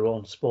out for their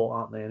own sport,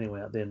 aren't they?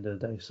 Anyway, at the end of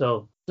the day,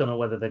 so don't know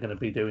whether they're going to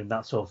be doing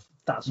that sort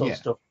of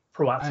stuff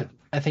proactive.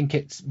 I think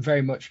it's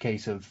very much a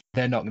case of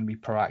they're not going to be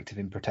proactive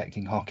in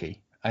protecting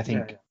hockey. I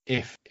think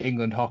if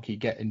England Hockey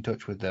get in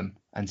touch with them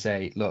and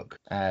say, look,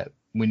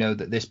 we know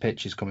that this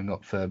pitch is coming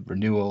up for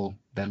renewal.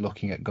 They're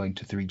looking at going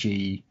to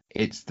 3G.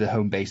 It's the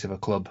home base of a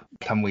club.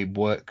 Can we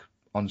work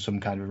on some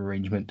kind of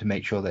arrangement to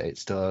make sure that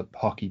it's still a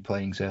hockey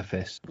playing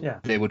surface? Yeah.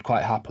 They would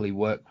quite happily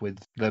work with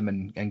them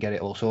and get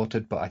it all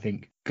sorted. But I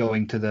think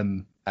going to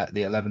them at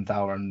the 11th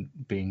hour and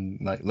being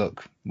like,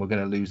 look, we're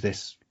going to lose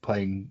this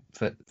playing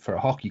for a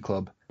hockey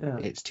club. Yeah.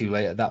 It's too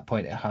late at that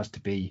point. It has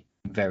to be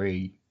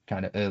very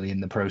kind of early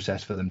in the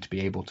process for them to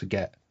be able to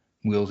get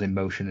wheels in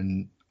motion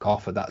and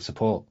offer that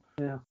support.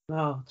 Yeah, no,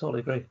 I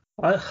totally agree.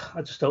 I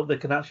just hope they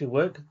can actually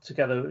work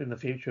together in the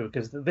future,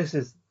 because this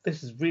is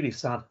really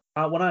sad.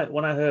 When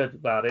I heard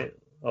about it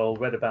or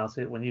read about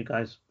it, when you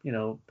guys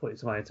put it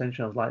to my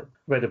attention, I was like,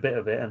 read a bit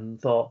of it and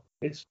thought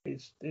it's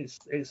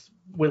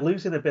we're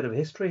losing a bit of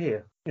history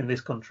here in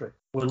this country.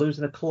 We're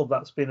losing a club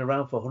that's been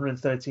around for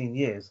 113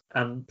 years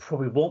and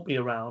probably won't be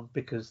around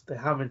because they're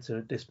having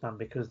to disband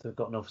because they've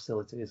got no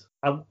facilities.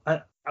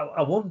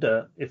 I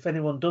wonder if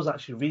anyone does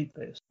actually read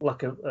this,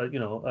 like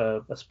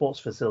a sports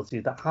facility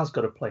that has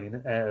got a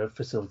playing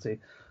facility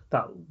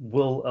that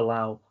will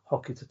allow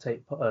hockey to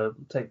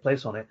take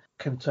place on it,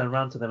 can turn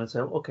around to them and say,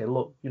 okay,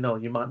 look,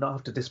 you might not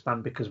have to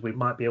disband because we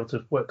might be able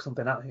to work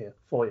something out here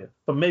for you.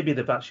 But maybe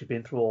they've actually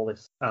been through all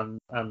this and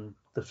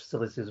the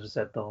facilities have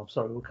said, no, I'm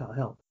sorry, we can't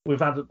help. We've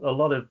had a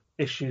lot of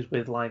issues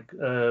with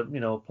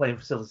playing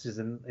facilities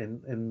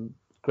in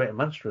Greater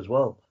Manchester as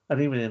well,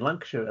 and even in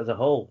Lancashire as a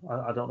whole.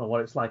 I don't know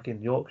what it's like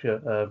in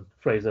Yorkshire,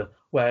 Fraser,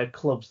 where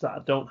clubs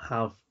that don't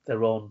have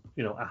their own,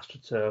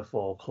 AstroTurf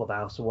or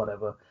clubhouse or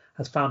whatever,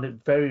 has found it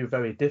very,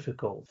 very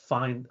difficult to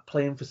find a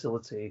playing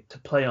facility to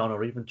play on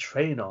or even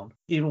train on,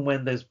 even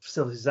when there's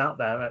facilities out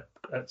there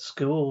at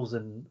schools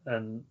and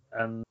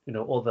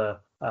other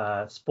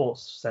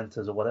sports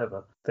centres or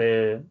whatever.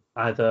 They're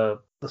either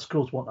the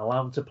schools won't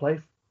allow them to play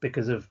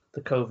because of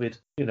the COVID,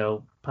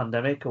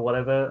 pandemic or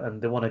whatever,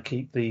 and they want to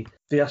keep the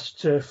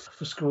AstroTurf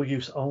for school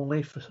use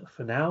only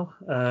for now.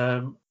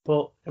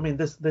 But I mean,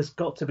 there's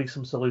got to be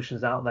some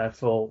solutions out there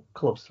for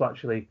clubs to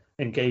actually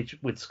engage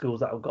with schools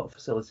that have got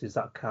facilities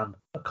that can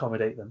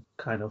accommodate them,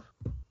 kind of.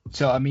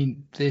 So, I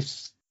mean,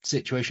 this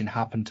situation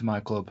happened to my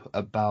club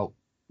about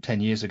 10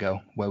 years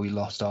ago, where we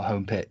lost our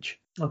home pitch.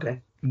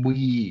 Okay.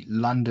 We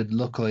landed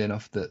luckily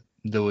enough that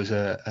there was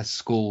a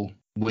school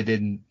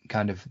within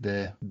kind of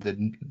the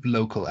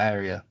local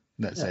area.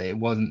 Let's say it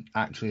wasn't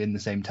actually in the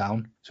same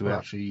town, so we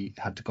actually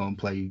had to go and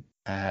play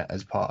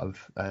as part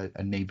of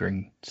a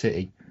neighbouring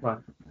city. Right.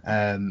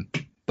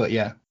 But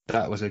yeah,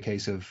 that was a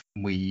case of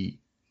we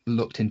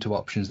looked into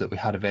options that we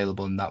had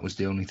available, and that was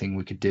the only thing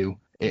we could do.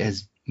 It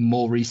has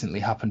more recently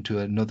happened to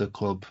another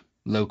club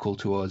local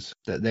to us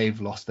that they've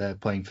lost their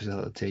playing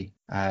facility.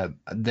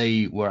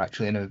 They were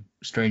actually in a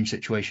strange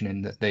situation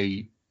in that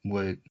they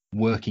were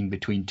working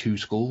between two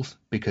schools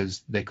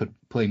because they could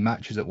play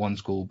matches at one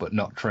school but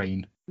not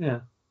train. Yeah.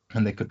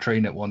 And they could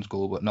train at one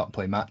school but not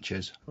play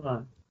matches.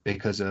 Right.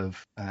 Because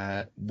of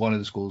one of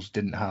the schools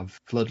didn't have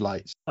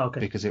floodlights. Okay.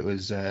 Because it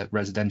was a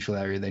residential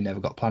area. They never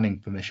got planning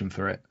permission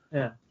for it.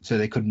 Yeah. So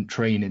they couldn't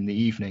train in the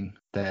evening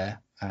there.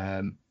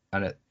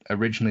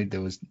 Originally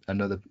there was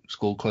another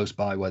school close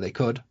by where they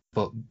could,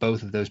 but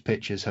both of those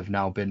pitches have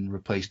now been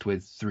replaced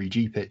with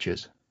 3G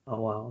pitches.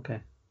 Oh, wow.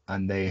 Okay.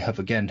 And they have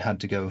again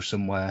had to go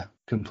somewhere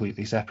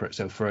completely separate.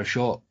 So for a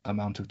short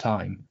amount of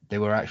time, they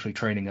were actually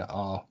training at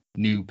our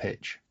new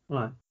pitch.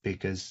 Right.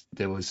 Because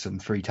there was some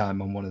free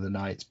time on one of the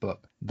nights, but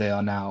they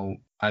are now,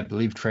 I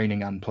believe,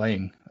 training and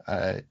playing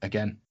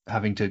again,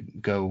 having to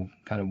go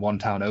kind of one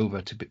town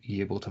over to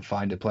be able to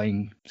find a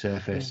playing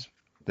surface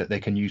that they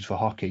can use for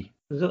hockey.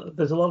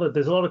 There's a lot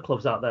of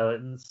clubs out there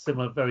in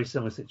very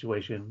similar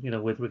situation,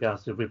 with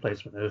regards to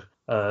replacement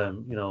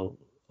of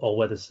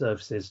all-weather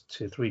surfaces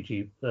to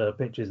 3G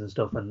pitches and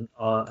stuff, and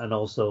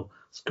also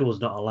schools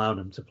not allowing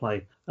them to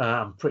play.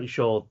 I'm pretty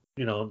sure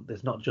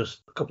there's not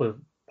just a couple of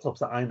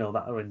clubs that I know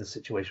that are in the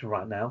situation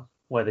right now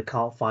where they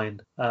can't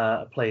find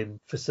a playing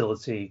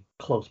facility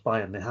close by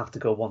and they have to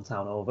go one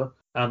town over,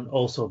 and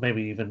also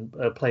maybe even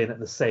playing at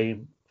the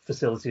same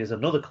facility as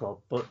another club,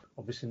 but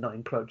obviously not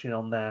encroaching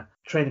on their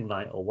training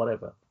night or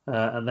whatever.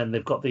 And then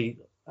they've got the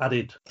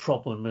added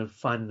problem of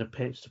finding a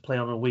pitch to play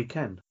on a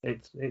weekend.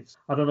 It's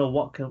I don't know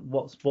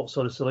what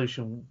sort of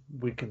solution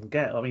we can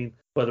get. I mean,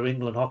 whether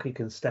England Hockey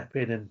can step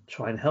in and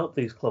try and help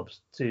these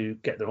clubs to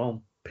get their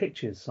own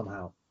pitches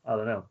somehow. I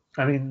don't know.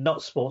 I mean,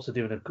 Not Sports are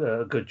doing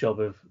a good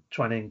job of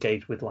trying to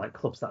engage with like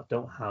clubs that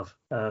don't have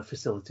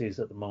facilities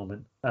at the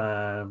moment,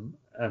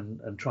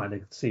 and trying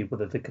to see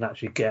whether they can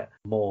actually get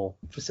more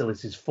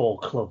facilities for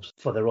clubs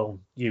for their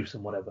own use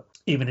and whatever,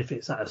 even if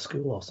it's at a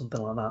school or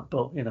something like that.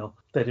 But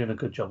they're doing a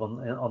good job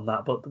on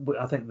that. But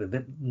I think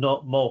that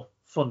not more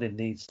funding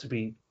needs to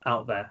be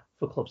out there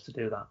for clubs to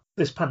do that.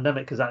 This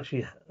pandemic has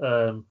actually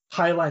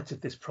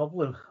highlighted this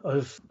problem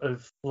of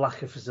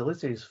lack of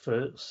facilities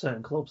for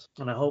certain clubs,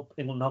 and I hope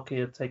England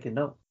Hockey are taking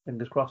note.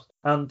 Fingers crossed.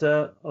 And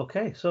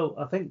okay, so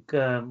I think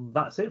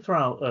that's it for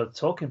our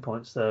talking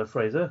points there,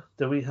 Fraser.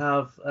 Do we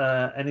have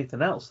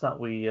anything else that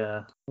we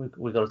got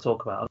to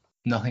talk about?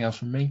 Nothing else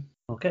from me.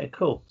 Okay,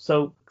 cool.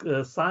 So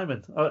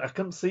Simon, I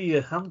couldn't see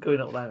your hand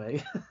going up there,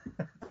 mate.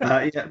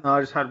 I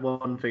just had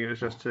one thing. It was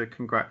just to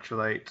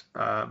congratulate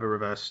the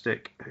Reverse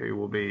Stick, who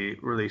will be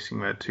releasing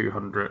their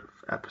 200th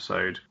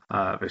episode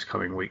this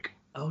coming week.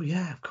 Oh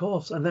yeah, of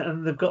course.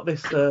 And they've got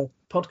this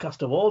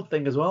podcast award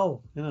thing as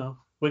well.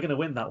 We're going to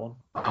win that one.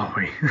 Are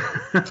we?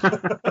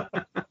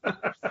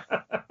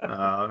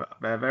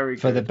 They're very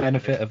good. For the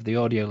benefit of the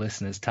audio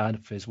listeners,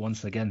 Tad is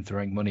once again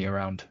throwing money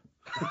around.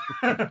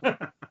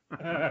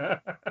 They're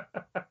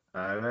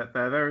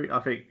very. I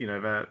think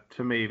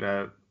to me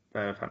they're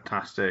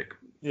fantastic.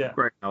 Yeah.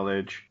 Great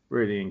knowledge,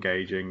 really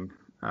engaging.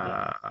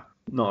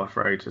 Not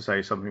afraid to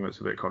say something that's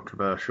a bit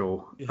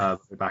controversial. Yeah.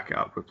 They back it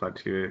up with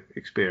plenty of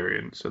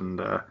experience, and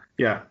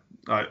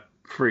I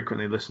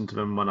frequently listen to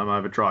them when I'm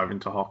either driving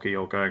to hockey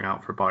or going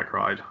out for a bike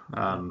ride.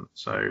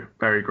 So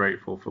very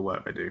grateful for the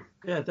work they do.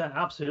 Yeah,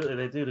 absolutely,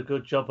 they do a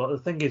good job. But the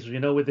thing is,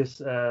 with this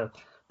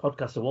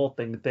podcast award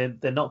thing,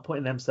 they're not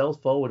putting themselves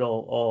forward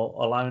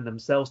or allowing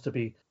themselves to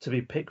be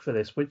picked for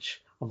this,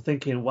 which I'm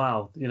thinking,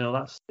 wow,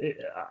 that's it.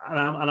 And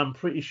I'm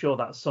pretty sure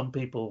that some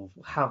people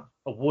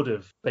would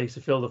have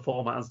basically filled the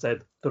format and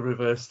said the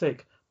Reverse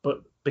Stick,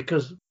 but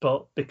because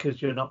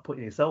you're not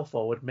putting yourself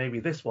forward, maybe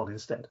this one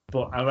instead.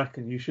 But I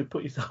reckon you should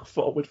put yourself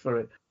forward for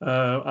it.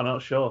 I'm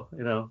not sure,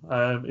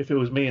 if it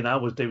was me and I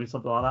was doing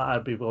something like that,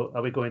 I'd be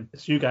going,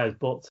 it's you guys,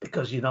 but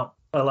because you're not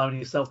allowing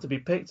yourself to be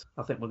picked,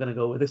 I think we're going to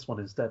go with this one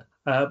instead.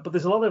 But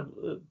there's a lot of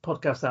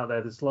podcasts out there.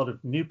 There's a lot of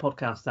new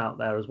podcasts out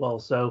there as well.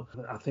 So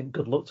I think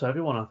good luck to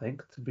everyone, I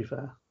think, to be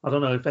fair. I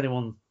don't know if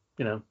anyone,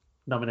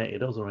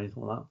 nominated us or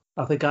anything like that.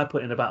 I think I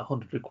put in about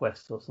 100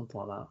 requests or something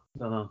like that. I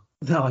don't know.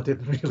 No, I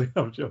didn't really.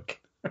 I'm joking.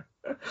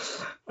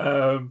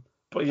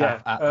 But yeah.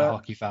 Taff at the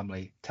Hockey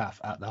Family.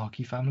 Taff at the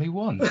Hockey Family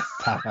 1.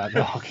 Taff at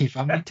the Hockey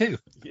Family 2.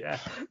 Yeah.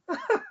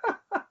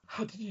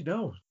 How did you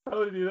know?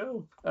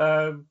 No,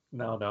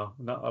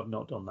 I've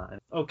not done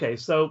that. Okay,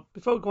 so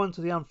before we go on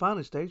to the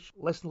final stage,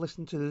 let's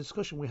listen to the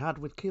discussion we had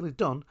with Keely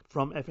Dunn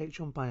from FH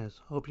Umpires.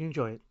 Hope you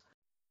enjoy it.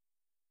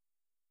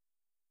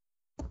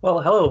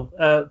 Well,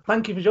 hello.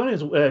 Thank you for joining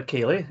us,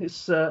 Keely.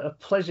 It's a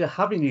pleasure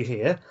having you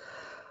here.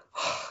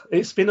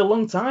 It's been a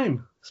long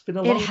time.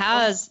 It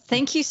has.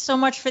 Thank you so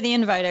much for the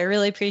invite. I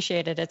really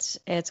appreciate it.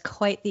 It's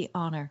quite the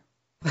honor.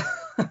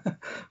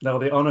 No,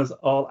 the honor's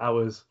all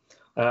ours,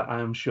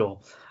 I am sure.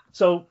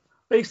 So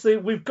basically,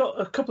 we've got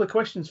a couple of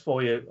questions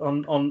for you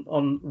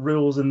on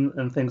rules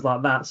and things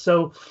like that.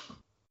 So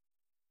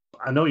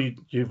I know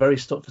you're very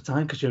stuck for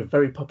time because you're a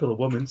very popular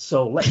woman.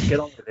 So let's get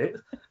on with it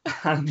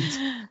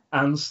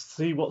and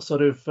see what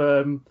sort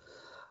of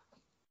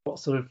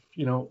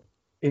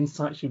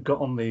insights you've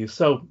got on these.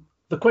 So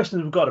the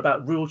questions we've got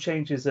about rule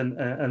changes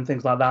and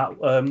things like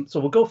that. So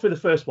we'll go through the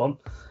first one.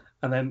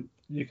 and then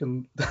you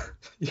can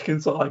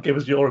sort of like give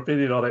us your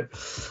opinion on it.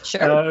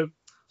 Sure.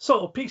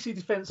 So PC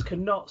defense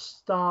cannot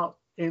start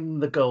in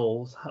the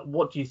goals.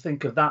 What do you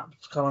think of that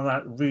kind of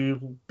that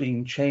rule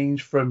being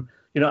changed from,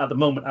 at the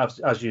moment,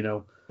 as you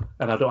know,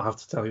 and I don't have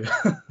to tell you,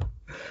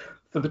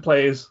 for the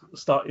players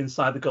start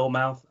inside the goal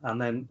mouth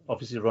and then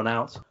obviously run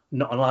out,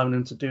 not allowing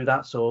them to do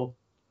that. So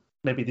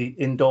maybe the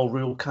indoor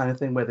rule kind of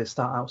thing where they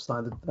start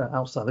outside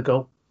the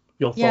goal.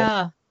 Your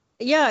thoughts?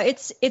 Yeah,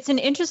 it's an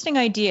interesting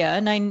idea,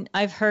 and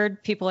I've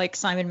heard people like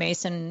Simon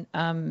Mason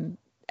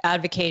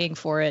advocating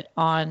for it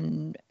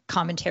on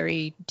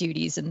commentary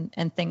duties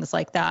and things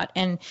like that.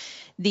 And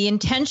the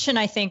intention,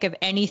 I think, of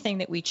anything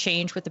that we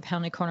change with the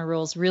penalty corner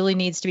rules really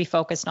needs to be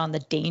focused on the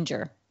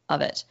danger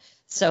of it.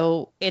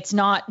 So it's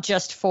not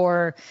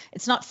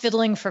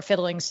fiddling for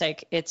fiddling's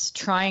sake. It's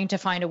trying to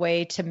find a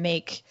way to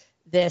make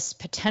this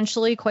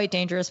potentially quite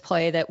dangerous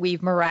play that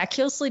we've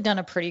miraculously done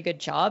a pretty good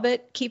job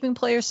at keeping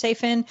players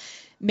safe in,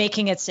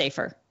 making it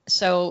safer.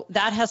 So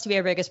that has to be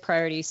our biggest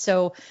priority.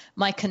 So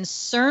my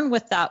concern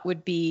with that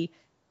would be,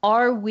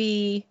 are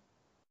we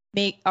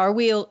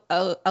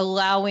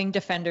allowing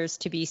defenders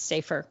to be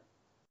safer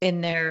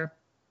in their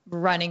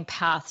running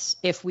paths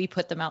if we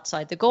put them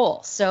outside the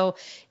goal? So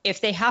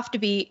if they have to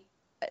be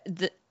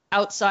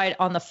outside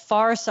on the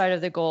far side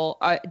of the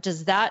goal,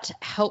 does that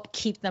help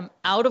keep them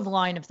out of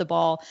line of the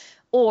ball?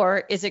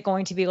 Or is it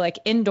going to be like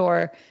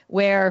indoor,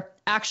 where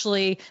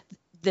actually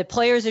the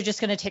players are just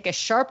going to take a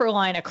sharper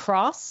line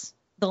across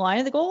the line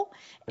of the goal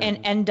and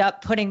end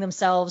up putting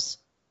themselves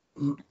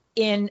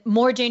in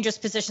more dangerous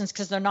positions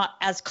because they're not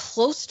as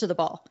close to the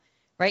ball,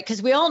 right?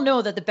 Because we all know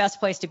that the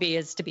best place to be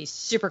is to be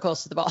super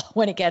close to the ball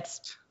when it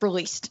gets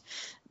released.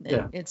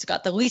 Yeah. It's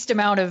got the least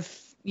amount of,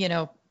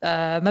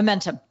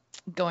 momentum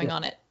going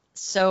on it.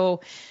 So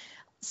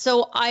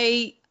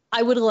I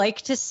would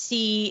like to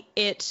see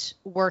it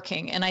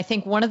working. And I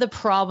think one of the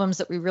problems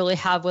that we really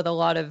have with a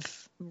lot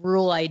of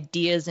rule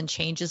ideas and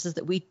changes is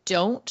that we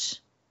don't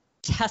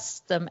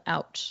test them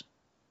out.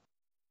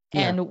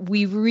 Yeah. And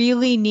we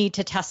really need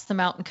to test them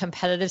out in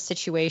competitive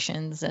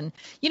situations. And,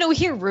 we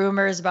hear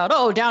rumors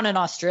about, down in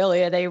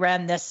Australia, they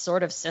ran this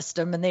sort of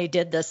system and they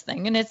did this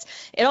thing. And it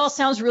all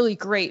sounds really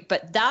great.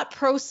 But that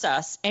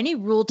process, any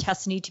rule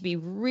tests need to be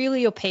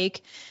really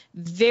opaque,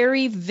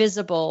 very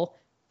visible.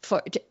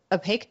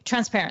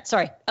 Transparent.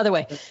 Sorry, other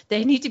way.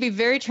 They need to be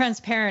very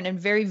transparent and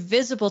very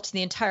visible to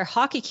the entire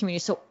hockey community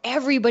so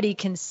everybody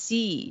can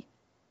see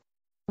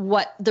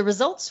what the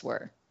results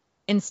were,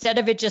 instead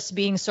of it just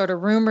being sort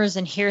of rumors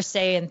and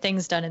hearsay and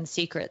things done in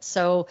secret.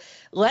 So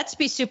let's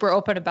be super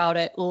open about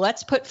it.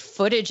 Let's put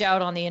footage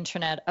out on the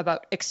internet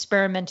about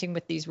experimenting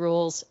with these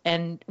rules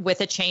and with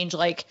a change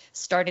like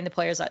starting the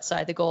players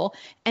outside the goal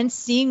and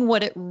seeing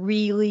what it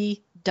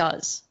really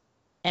does.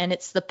 And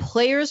it's the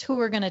players who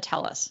are going to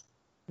tell us.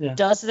 Yeah.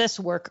 Does this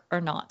work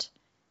or not?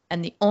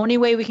 And the only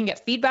way we can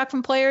get feedback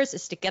from players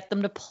is to get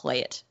them to play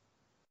it.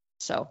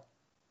 So.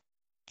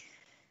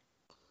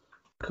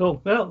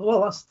 Cool.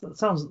 Well, that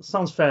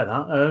sounds fair.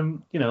 That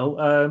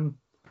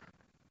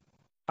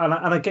and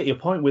I get your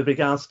point with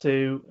regards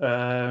to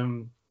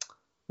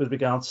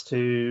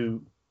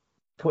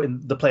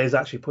putting the players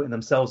actually putting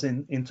themselves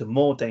into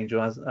more danger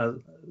as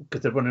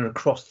because they're running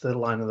across the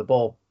line of the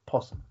ball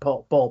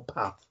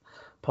path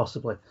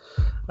possibly.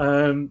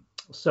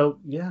 So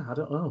yeah, I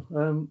don't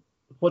know.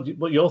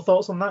 What your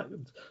thoughts on that?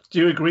 Do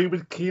you agree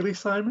with Keely,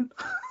 Simon?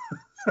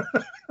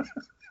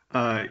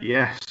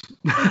 Yes.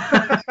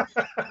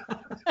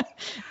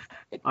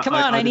 Come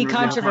on, I need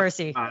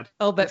controversy.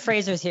 Oh, but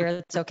Fraser's here.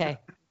 That's okay.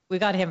 We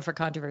got him for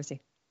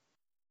controversy.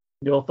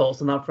 Your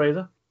thoughts on that,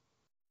 Fraser?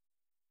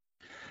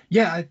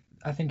 Yeah,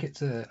 I think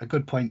it's a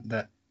good point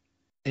that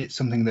it's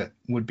something that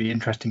would be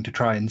interesting to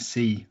try and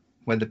see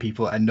whether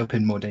people end up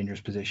in more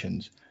dangerous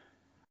positions.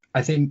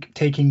 I think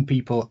taking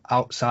people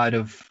outside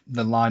of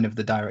the line of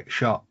the direct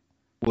shot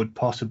would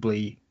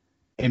possibly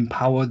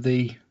empower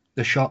the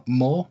shot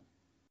more,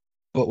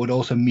 but would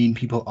also mean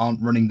people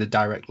aren't running the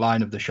direct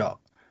line of the shot,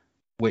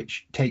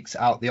 which takes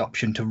out the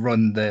option to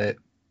run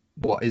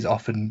what is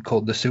often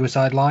called the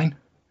suicide line,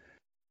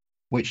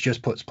 which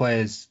just puts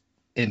players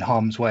in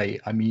harm's way.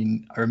 I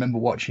mean, I remember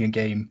watching a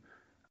game,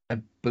 I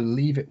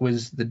believe it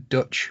was the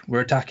Dutch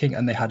were attacking,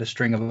 and they had a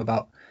string of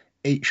about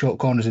 8 short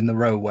corners in the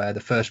row where the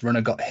first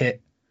runner got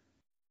hit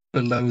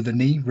below the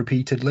knee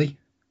repeatedly,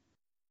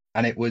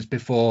 and it was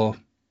before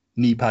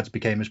knee pads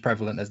became as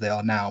prevalent as they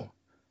are now.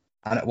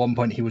 And at one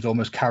point he was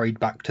almost carried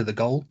back to the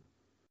goal,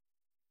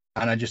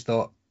 and I just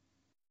thought,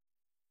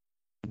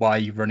 why are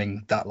you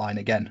running that line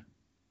again?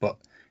 But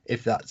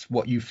if that's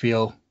what you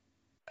feel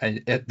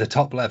at the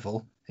top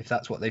level, if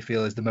that's what they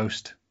feel is the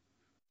most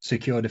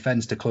secure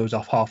defense to close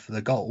off half of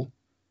the goal,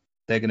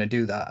 they're going to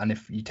do that. And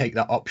if you take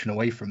that option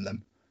away from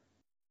them,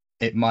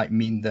 it might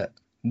mean that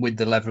with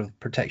the level of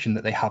protection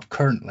that they have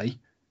currently,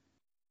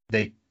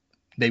 they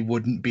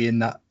wouldn't be in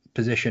that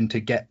position to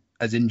get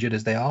as injured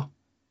as they are.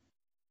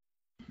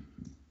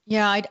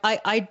 Yeah,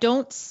 I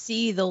don't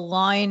see the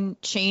line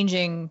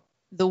changing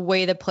the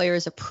way the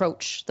players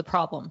approach the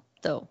problem,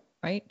 though,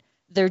 right?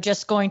 they're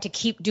just going to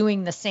keep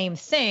doing the same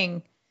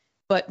thing,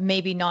 but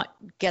maybe not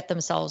get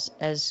themselves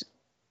as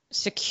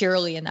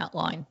securely in that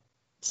line.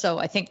 So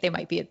I think they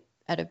might be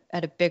at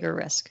a bigger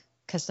risk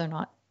because they're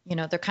not,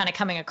 they're kind of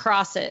coming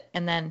across it.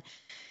 And then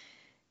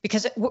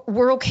because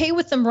we're okay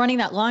with them running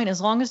that line as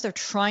long as they're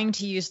trying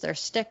to use their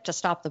stick to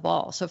stop the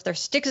ball. So if their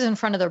stick is in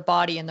front of their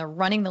body and they're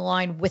running the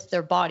line with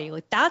their body,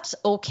 like that's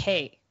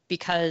okay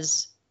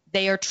because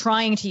they are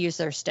trying to use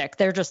their stick.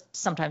 They're just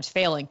sometimes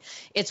failing.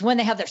 It's when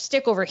they have their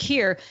stick over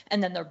here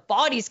and then their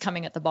body's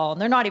coming at the ball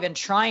and they're not even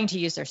trying to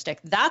use their stick.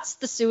 That's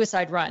the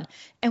suicide run.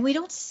 And we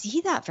don't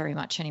see that very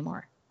much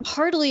anymore.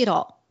 Hardly at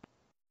all.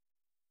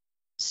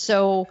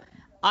 So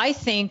I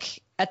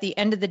think at the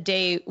end of the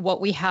day, what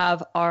we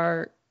have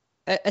are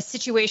a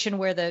situation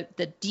where the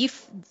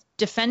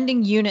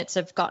defending units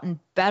have gotten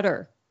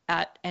better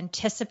at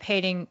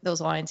anticipating those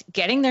lines,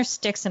 getting their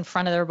sticks in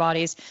front of their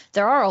bodies.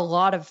 There are a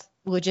lot of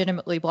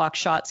legitimately blocked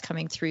shots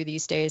coming through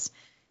these days,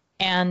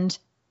 and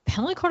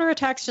penalty corner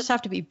attacks just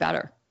have to be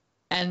better.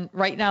 And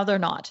right now they're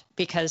not,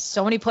 because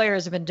so many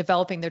players have been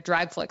developing their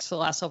drag flicks for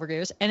the last several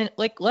years. And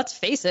let's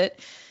face it,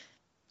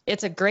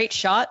 it's a great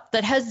shot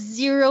that has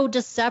zero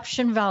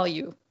deception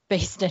value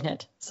based in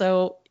it.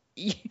 So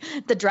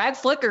the drag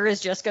flicker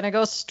is just going to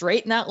go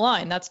straight in that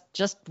line. That's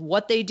just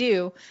what they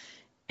do.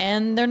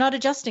 And they're not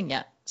adjusting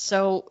yet.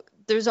 So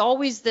there's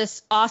always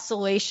this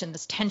oscillation,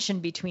 this tension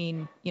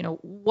between,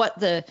 what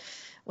the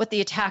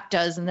attack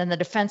does, and then the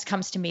defense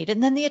comes to meet,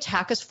 and then the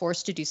attack is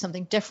forced to do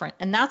something different.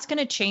 And that's going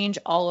to change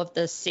all of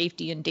the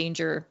safety and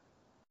danger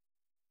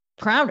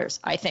parameters,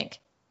 I think.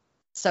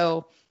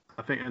 So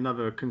I think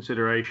another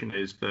consideration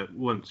is that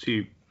once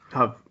you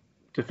have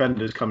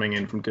defenders coming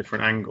in from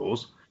different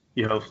angles,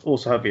 you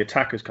also have the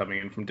attackers coming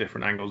in from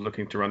different angles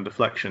looking to run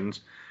deflections.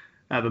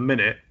 At the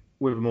minute,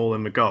 with them all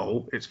in the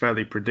goal, it's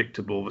fairly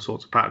predictable the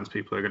sorts of patterns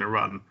people are going to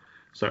run.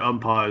 So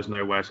umpires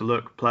know where to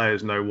look,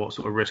 players know what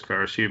sort of risk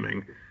they're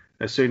assuming.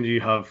 As soon as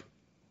you have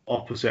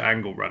opposite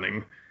angle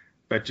running,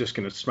 they're just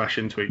going to smash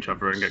into each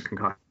other and get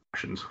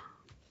concussions.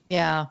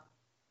 Yeah.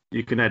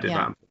 You can edit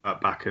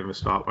that back in the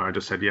start where I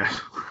just said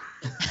yes.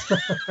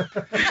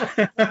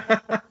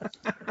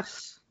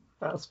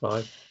 That's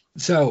fine.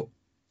 So,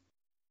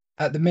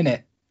 at the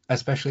minute,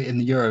 especially in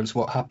the Euros,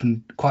 what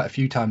happened quite a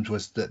few times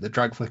was that the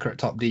drag flicker at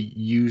top D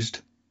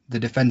used the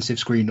defensive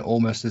screen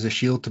almost as a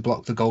shield to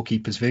block the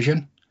goalkeeper's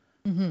vision.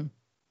 Mm-hmm.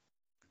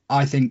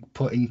 I think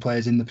putting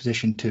players in the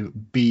position to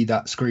be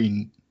that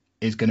screen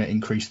is going to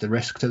increase the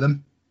risk to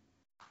them.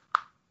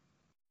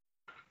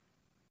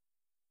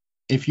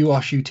 If you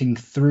are shooting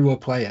through a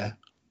player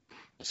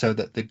so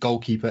that the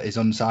goalkeeper is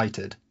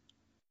unsighted,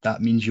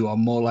 that means you are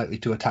more likely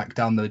to attack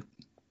down the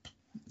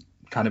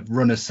kind of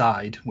runner's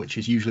side, which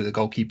is usually the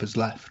goalkeeper's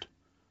left.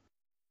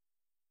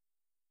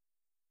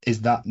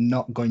 Is that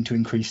not going to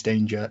increase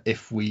danger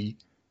if we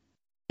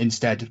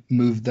instead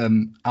move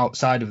them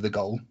outside of the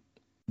goal?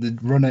 The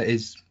runner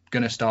is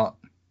going to start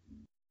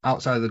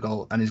outside of the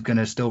goal and is going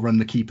to still run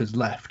the keeper's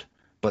left,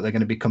 but they're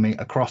going to be coming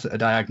across at a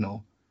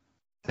diagonal.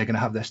 They're going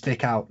to have their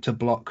stick out to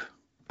block,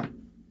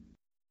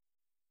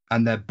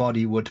 and their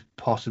body would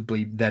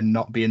possibly then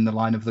not be in the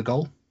line of the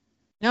goal.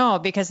 No,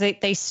 because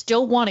they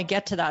still want to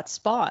get to that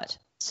spot.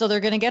 So they're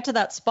going to get to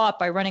that spot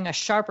by running a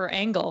sharper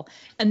angle,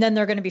 and then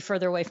they're going to be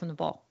further away from the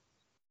ball.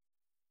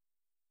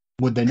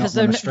 Would they not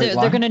run a straight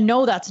line? They're going to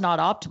know that's not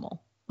optimal,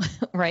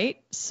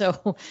 right?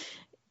 So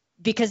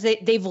because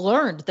they've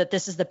learned that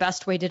this is the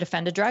best way to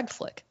defend a drag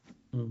flick,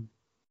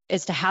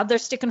 is to have their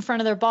stick in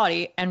front of their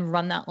body and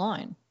run that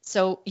line.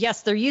 So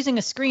yes, they're using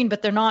a screen,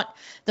 but they're not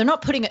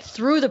putting it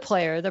through the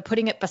player. They're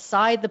putting it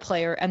beside the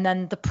player, and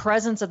then the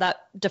presence of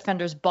that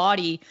defender's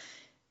body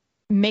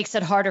makes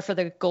it harder for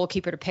the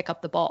goalkeeper to pick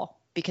up the ball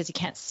because he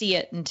can't see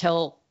it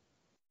until,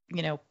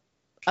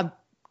 a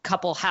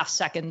couple half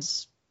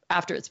seconds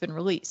after it's been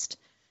released.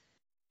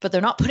 But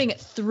they're not putting it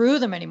through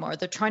them anymore.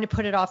 They're trying to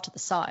put it off to the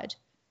side.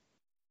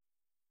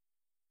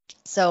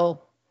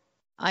 So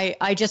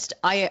I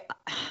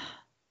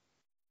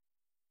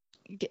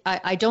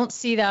don't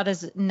see that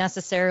as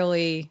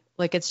necessarily,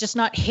 like, it's just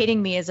not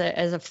hitting me as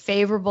a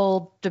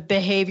favorable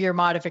behavior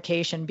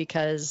modification,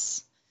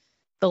 because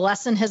the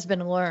lesson has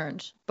been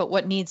learned. But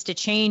what needs to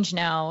change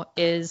now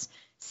is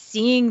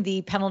seeing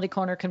the penalty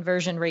corner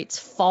conversion rates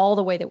fall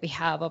the way that we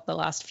have over the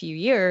last few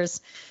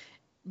years.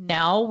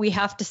 Now we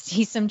have to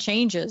see some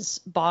changes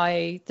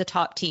by the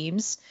top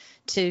teams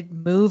to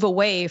move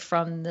away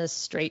from the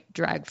straight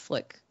drag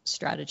flick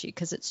strategy,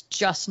 because it's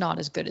just not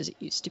as good as it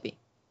used to be.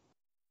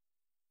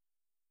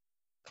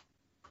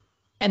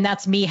 And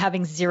that's me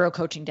having zero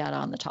coaching data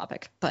on the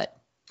topic, but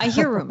I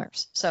hear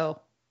rumors. So,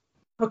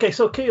 okay,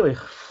 so Keely,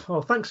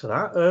 well, thanks for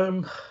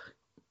that.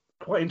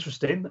 Quite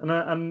interesting, and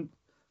I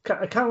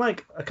kind of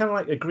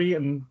like agree,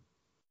 and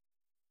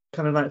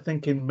kind of like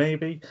thinking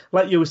maybe,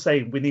 like you were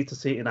saying, we need to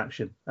see it in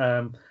action,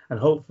 and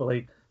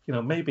hopefully,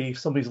 maybe if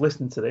somebody's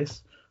listening to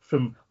this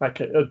from like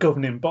a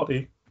governing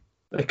body,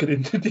 they could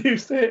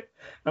introduce it,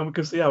 and we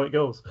can see how it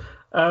goes.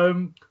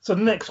 So the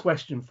next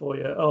question for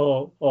you,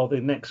 or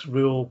the next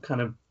rule kind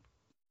of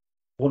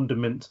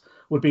wonderment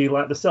would be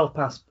like the self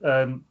pass,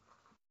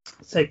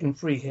 taking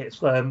free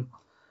hits. What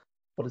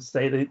did it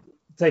say? The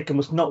taker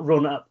must not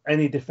run at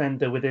any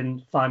defender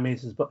within 5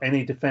 meters, but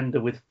any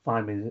defender with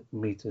 5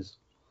 meters.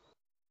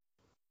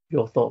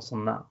 Your thoughts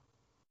on that?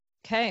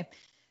 Okay.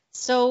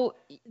 So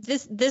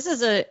this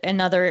is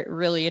another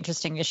really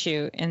interesting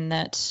issue in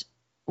that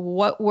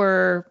what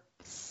we're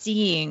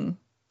seeing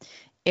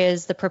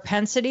is the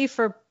propensity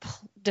for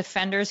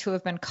defenders who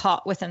have been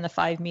caught within the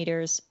 5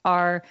 meters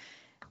are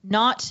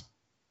not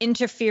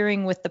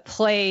interfering with the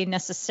play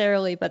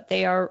necessarily, but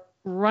they are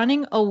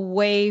running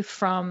away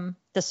from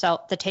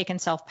the taken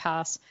self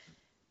pass,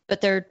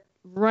 but they're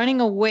running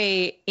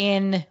away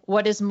in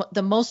what is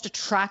the most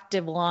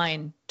attractive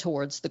line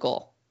towards the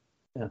goal.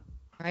 Yeah.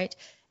 Right.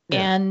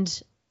 Yeah.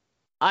 And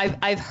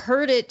I've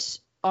heard it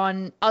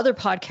on other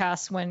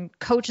podcasts when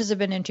coaches have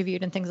been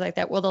interviewed and things like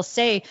that, where they'll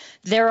say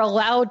they're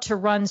allowed to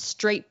run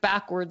straight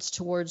backwards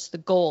towards the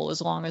goal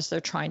as long as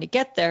they're trying to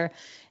get there.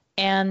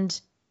 And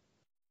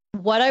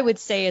what I would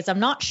say is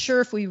I'm not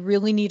sure if we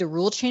really need a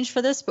rule change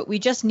for this, but we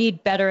just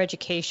need better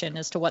education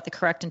as to what the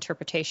correct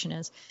interpretation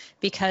is.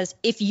 Because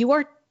if you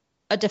are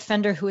a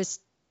defender who is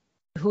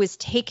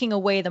taking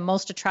away the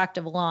most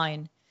attractive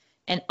line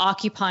and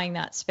occupying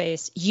that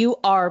space, you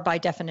are by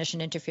definition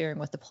interfering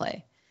with the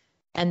play.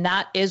 And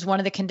that is one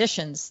of the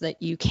conditions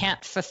that you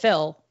can't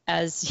fulfill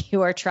as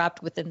you are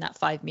trapped within that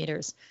 5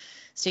 meters.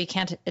 So you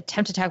can't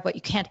attempt attack, but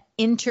you can't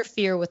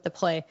interfere with the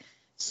play.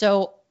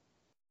 So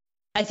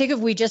I think if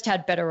we just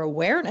had better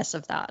awareness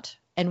of that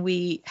and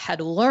we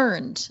had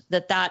learned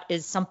that that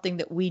is something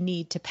that we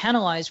need to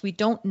penalize, we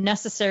don't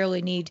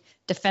necessarily need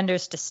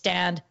defenders to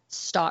stand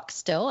stock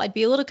still. I'd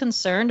be a little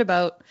concerned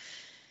about,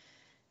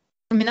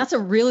 I mean, that's a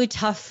really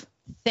tough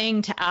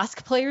thing to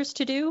ask players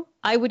to do,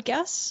 I would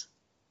guess.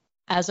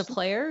 As a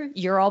player,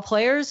 you're all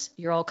players,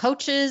 you're all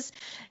coaches.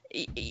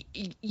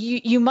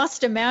 You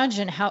must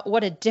imagine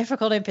what a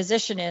difficult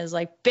imposition is.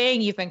 Like,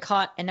 bang, you've been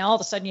caught, and now all of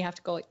a sudden you have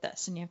to go like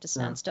this, and you have to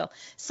stand still.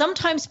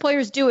 Sometimes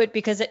players do it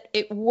because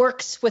it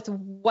works with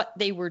what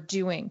they were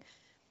doing.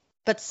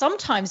 But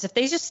sometimes if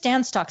they just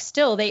stand stock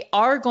still, they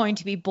are going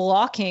to be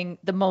blocking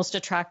the most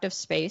attractive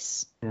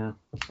space. Yeah.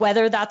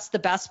 Whether that's the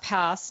best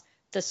pass,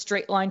 the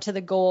straight line to the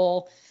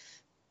goal,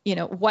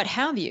 what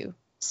have you.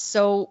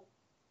 So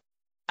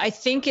I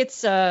think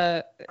it's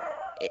a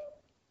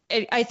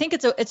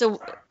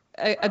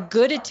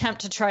good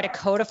attempt to try to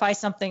codify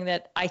something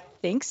that I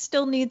think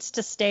still needs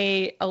to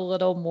stay a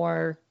little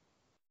more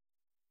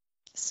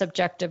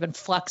subjective and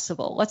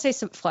flexible. Let's say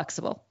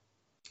flexible.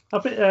 I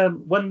think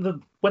when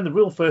the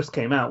rule first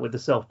came out with the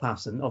self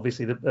pass, and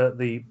obviously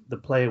the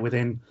player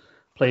within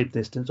play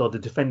distance or the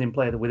defending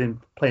player within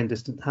playing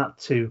distance had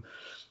to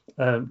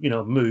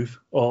move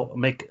or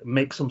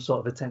make some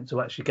sort of attempt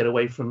to actually get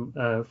away from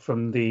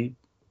the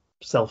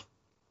self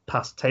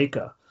pass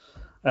taker.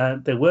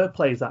 There were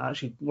players that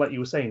actually, like you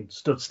were saying,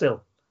 stood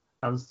still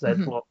and said,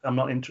 Mm-hmm. "Look, I'm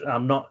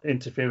not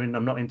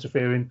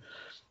interfering.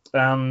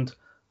 And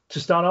to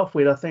start off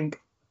with, I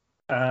think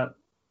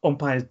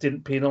umpires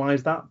didn't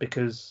penalise that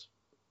because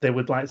they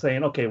would like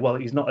saying, "Okay, well,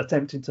 he's not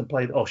attempting to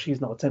play, or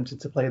she's not attempting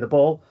to play the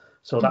ball,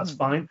 so that's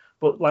fine."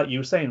 But like you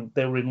were saying,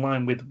 they were in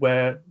line with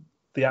where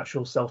the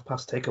actual self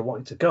pass taker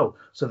wanted to go,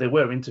 so they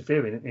were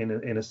interfering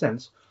in a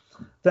sense.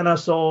 Then I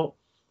saw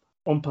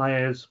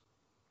umpires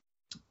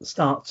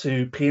start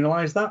to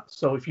penalise that.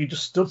 So if you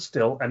just stood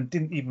still and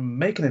didn't even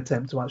make an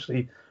attempt to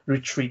actually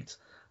retreat,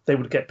 they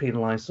would get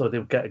penalised. So they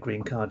would get a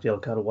green card, yellow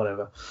card, or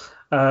whatever.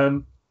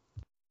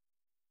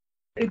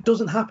 It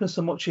doesn't happen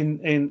so much in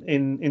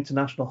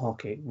international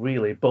hockey,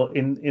 really, but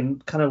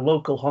in kind of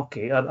local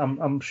hockey,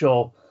 I'm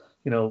sure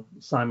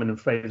Simon and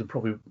Fraser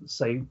probably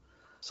say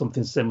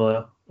something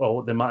similar,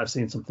 or they might have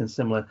seen something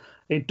similar.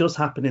 It does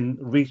happen in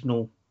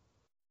regional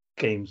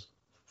games,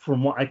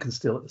 from what I can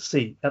still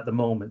see at the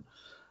moment.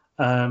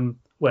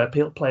 Where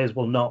players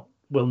will not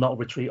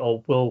retreat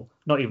or will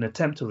not even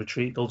attempt to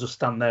retreat. They'll just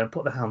stand there and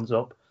put their hands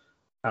up,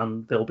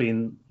 and they'll be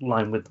in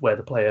line with where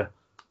the player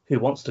who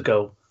wants to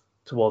go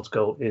towards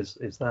goal is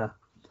there.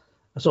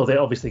 So they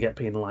obviously get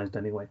penalised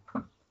anyway.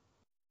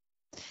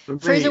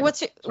 Fraser,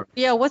 what's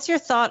your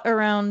thought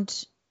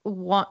around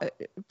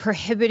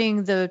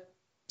prohibiting the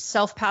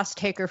self-pass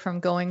taker from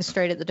going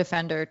straight at the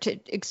defender?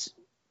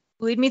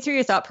 Lead me through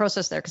your thought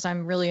process there, because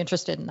I'm really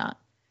interested in that.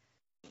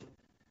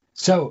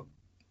 So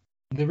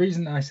the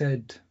reason I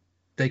said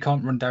they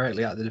can't run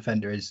directly at the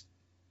defender is,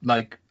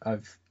 like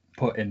I've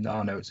put in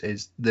our notes,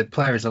 is the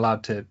player is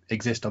allowed to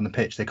exist on the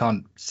pitch. They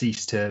can't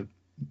cease to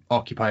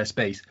occupy a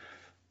space.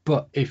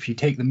 But if you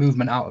take the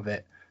movement out of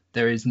it,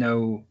 there is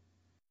no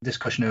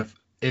discussion of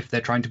if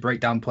they're trying to break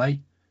down play.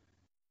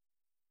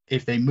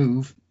 If they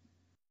move,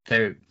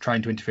 they're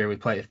trying to interfere with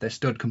play. If they're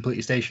stood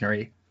completely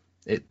stationary,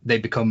 they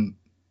become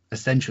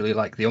essentially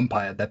like the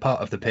umpire. They're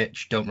part of the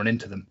pitch. Don't run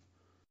into them.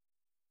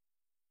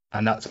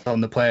 And that's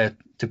on the player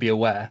to be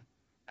aware.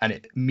 And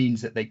it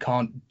means that they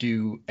can't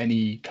do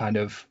any kind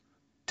of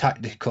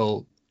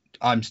tactical,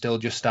 I'm still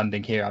just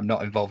standing here, I'm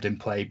not involved in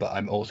play, but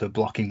I'm also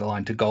blocking the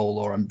line to goal,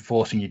 or I'm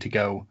forcing you to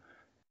go.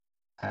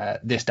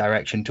 this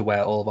direction to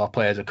where all of our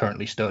players are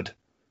currently stood.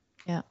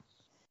 Yeah.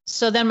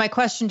 So then my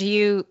question to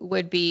you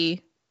would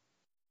be,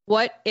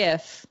 what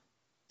if,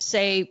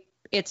 say,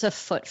 it's a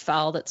foot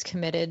foul that's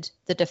committed,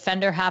 the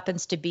defender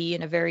happens to be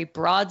in a very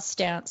broad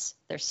stance,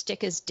 their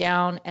stick is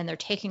down, and they're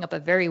taking up a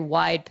very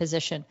wide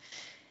position.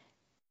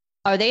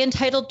 Are they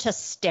entitled to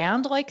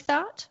stand like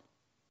that?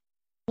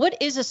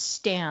 What is a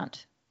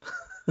stand?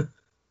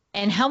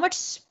 And how much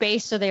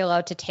space are they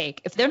allowed to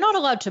take? If they're not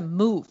allowed to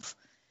move,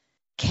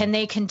 can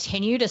they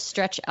continue to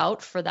stretch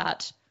out for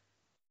that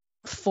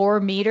 4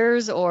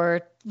 meters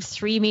or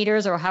 3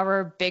 meters or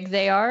however big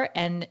they are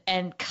and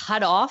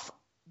cut off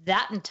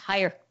that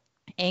entire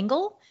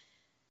angle?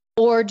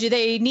 Or do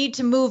they need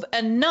to move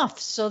enough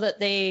so that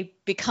they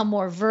become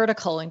more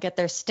vertical and get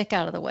their stick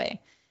out of the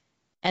way?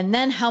 And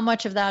then how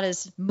much of that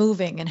is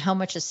moving and how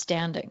much is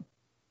standing?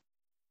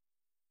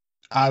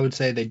 I would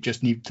say they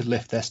just need to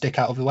lift their stick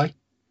out of the way.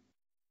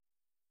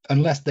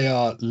 Unless they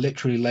are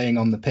literally laying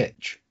on the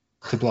pitch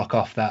to block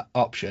off that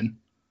option,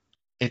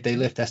 if they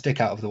lift their stick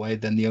out of the way,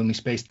 then the only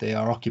space they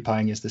are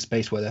occupying is the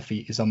space where their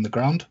feet is on the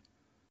ground.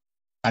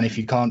 And if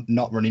you can't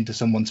not run into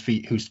someone's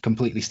feet who's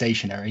completely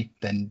stationary,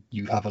 then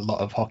you have a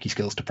lot of hockey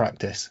skills to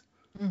practice.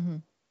 Mm-hmm.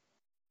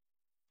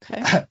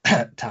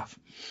 Okay. Tough.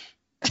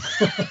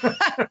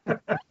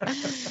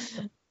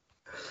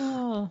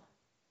 Oh.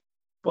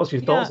 What's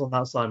your thoughts on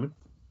that, Simon?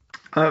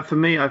 For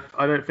me, I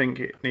don't think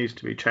it needs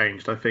to be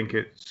changed. I think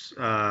it's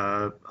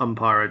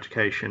umpire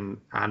education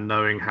and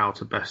knowing how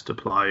to best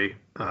apply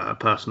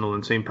personal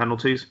and team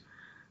penalties.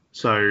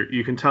 So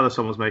you can tell if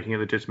someone's making a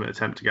legitimate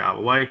attempt to get out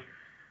of the way.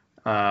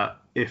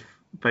 If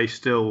they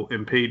still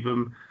impede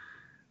them,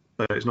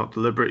 but it's not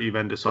deliberate, you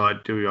then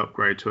decide, do we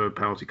upgrade to a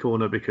penalty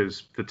corner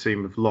because the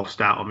team have lost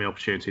out on the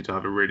opportunity to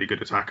have a really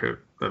good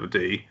attacker of a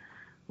D?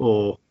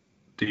 Or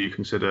do you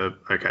consider,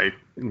 okay,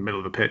 in the middle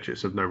of the pitch,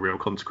 it's of no real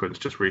consequence,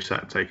 just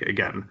reset and take it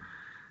again?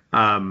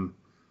 I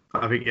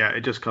think, yeah,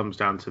 it just comes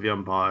down to the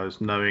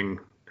umpires knowing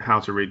how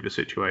to read the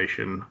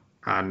situation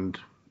and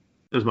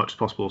as much as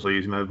possible also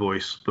using their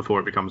voice before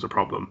it becomes a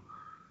problem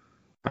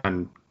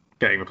and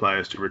getting the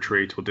players to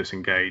retreat or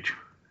disengage.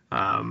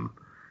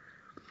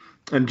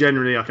 And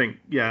generally, I think,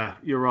 yeah,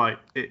 you're right.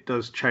 It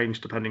does change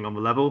depending on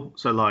the level.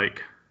 So,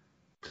 like,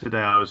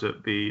 today I was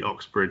at the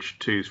Oxbridge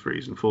 2s,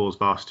 3s and 4s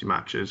varsity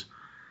matches,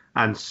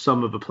 and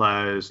some of the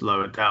players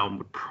lower down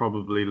would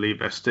probably leave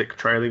their stick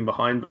trailing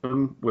behind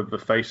them with the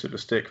face of the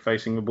stick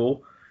facing the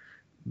ball.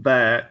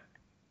 They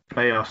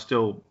are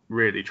still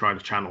really trying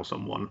to channel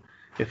someone.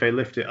 If they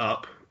lift it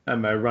up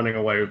and they're running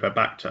away with their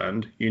back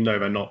turned, you know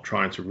they're not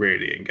trying to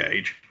really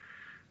engage.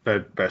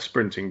 They're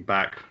sprinting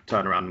back,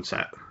 turn around and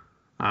set.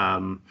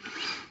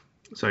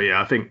 So,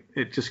 yeah, I think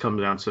it just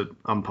comes down to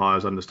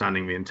umpires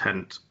understanding the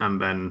intent and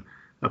then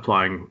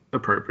applying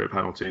appropriate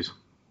penalties.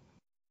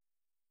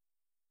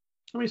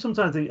 I mean,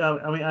 sometimes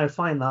I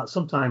find that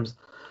sometimes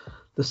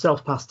the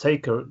self-pass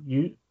taker,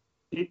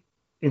 it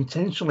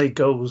intentionally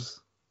goes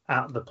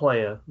at the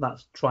player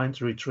that's trying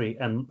to retreat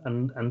and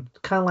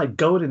kind of like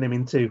goading him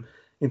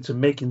into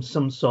making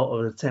some sort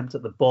of an attempt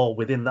at the ball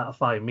within that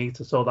 5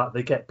 meters so that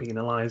they get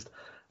penalised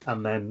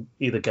and then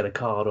either get a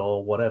card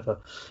or whatever.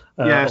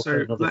 Yeah,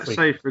 so let's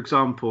say, for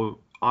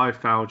example, I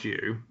fouled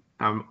you.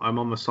 I'm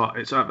on the side.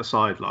 It's at the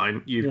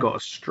sideline. You've got a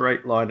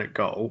straight line at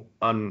goal,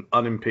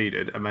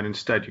 unimpeded, and then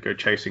instead you go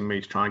chasing me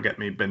to try and get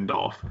me binned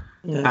off.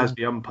 Yeah. As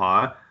the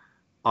umpire,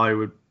 I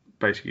would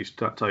basically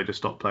tell you to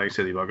stop playing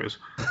silly buggers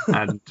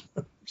and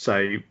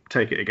say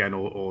take it again,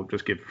 or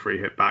just give a free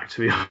hit back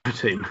to the other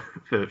team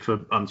for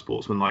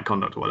unsportsmanlike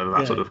conduct or whatever.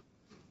 That sort of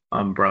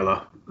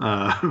umbrella.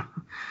 I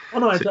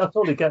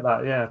totally get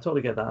that. Yeah, I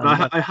totally get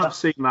that. I have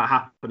seen that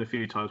happen a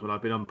few times when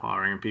I've been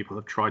umpiring and people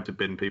have tried to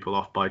bin people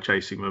off by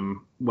chasing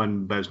them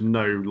when there's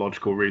no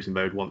logical reason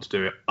they would want to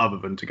do it other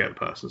than to get the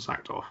person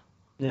sacked off.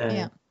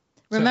 Yeah.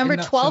 Remember,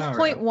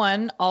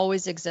 12.1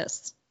 always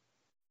exists.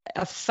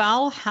 A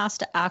foul has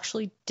to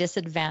actually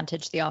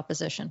disadvantage the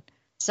opposition.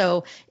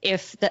 So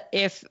if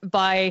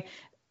by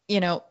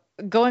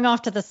going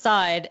off to the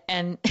side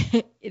and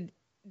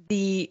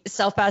the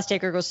self-pass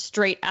taker goes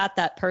straight at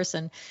that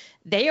person,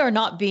 they are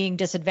not being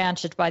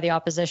disadvantaged by the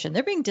opposition.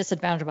 They're being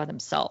disadvantaged by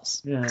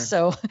themselves. Yeah.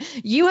 So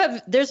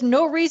there's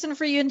no reason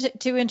for you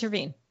to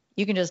intervene.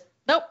 You can just,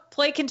 nope,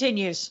 play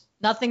continues.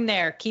 Nothing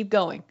there. Keep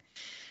going.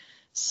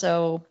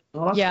 So,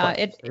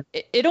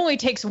 it only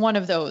takes one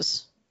of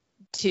those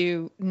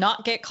to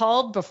not get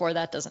called before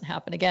that doesn't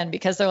happen again,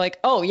 because they're like,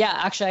 oh, yeah,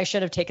 actually, I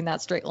should have taken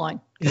that straight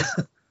line.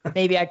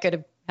 Maybe I could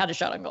have had a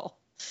shot on goal.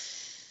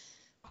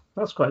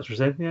 That's quite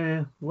interesting.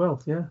 Yeah.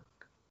 Well, yeah.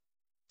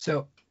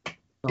 So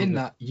in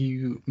that,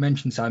 you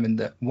mentioned, Simon,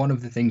 that one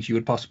of the things you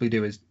would possibly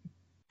do is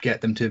get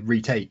them to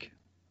retake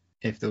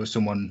if there was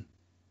someone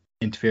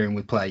interfering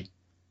with play,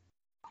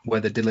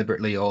 whether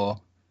deliberately or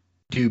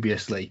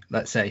dubiously,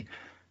 let's say.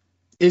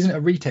 Isn't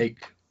a retake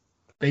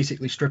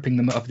basically stripping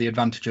them of the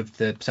advantage of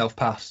the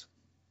self-pass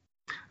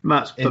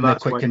that's the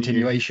quick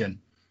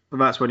continuation?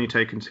 That's when you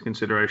take into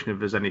consideration if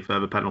there's any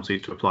further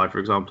penalties to apply, for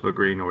example, a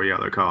green or a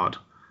yellow card,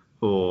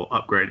 or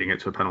upgrading it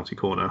to a penalty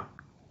corner.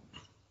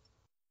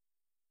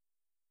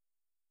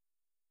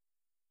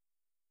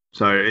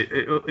 So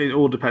it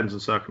all depends on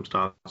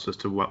circumstance as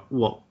to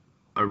what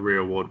a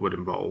re-award would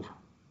involve.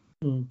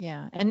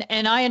 Yeah,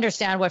 and I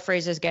understand what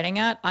Fraser's getting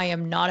at. I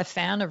am not a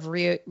fan of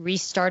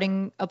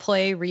restarting a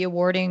play,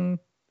 re-awarding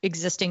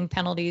existing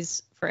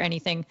penalties for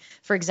anything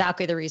for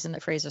exactly the reason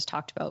that Fraser's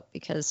talked about,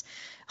 because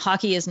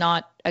hockey is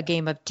not a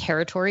game of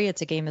territory,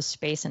 it's a game of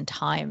space and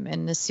time.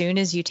 And as soon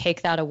as you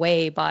take that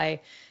away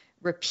by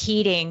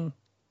repeating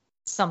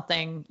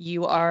something,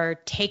 you are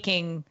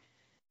giving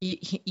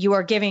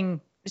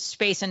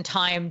space and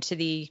time to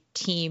the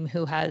team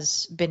who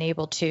has been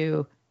able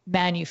to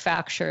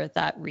manufacture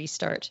that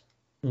restart.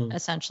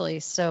 Essentially.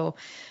 So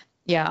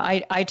yeah,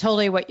 I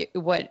totally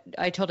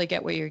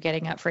get what you're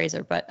getting at,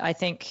 Fraser, but I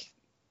think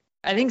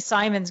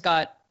Simon's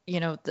got,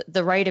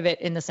 the right of it,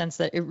 in the sense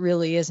that it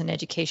really is an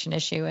education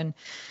issue. And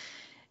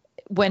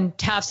when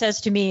Taft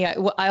says to me,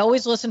 I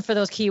always listen for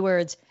those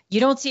keywords,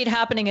 you don't see it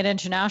happening at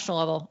international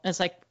level. And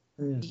it's like,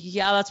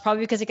 yeah, that's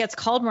probably because it gets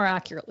called more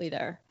accurately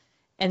there.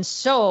 And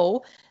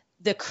so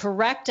the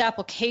correct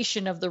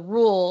application of the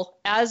rule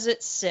as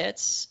it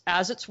sits,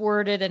 as it's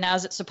worded, and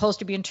as it's supposed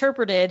to be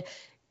interpreted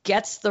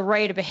gets the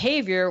right of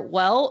behavior.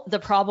 Well, the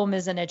problem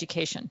is in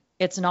education.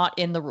 It's not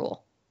in the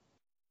rule.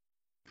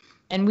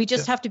 And we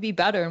just have to be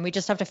better, and we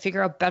just have to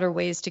figure out better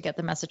ways to get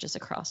the messages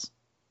across.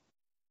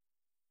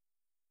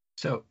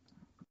 So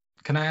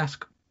can I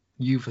ask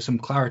you for some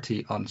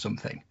clarity on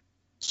something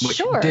which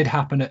Sure. did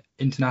happen at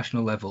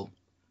international level?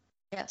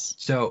 Yes.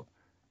 So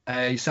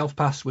a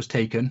self-pass was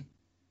taken.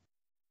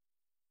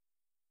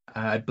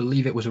 I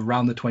believe it was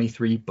around the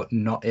 23, but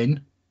not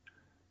in.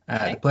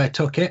 Okay. The player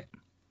took it,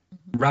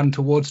 ran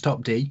towards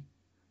top D.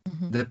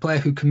 The player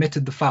who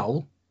committed the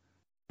foul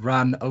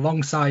ran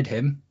alongside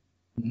him,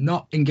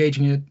 not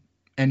engaging in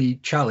any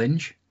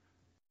challenge,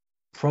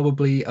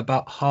 probably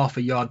about half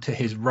a yard to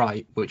his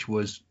right, which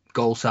was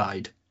goal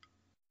side.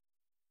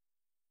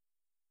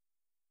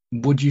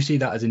 Would you see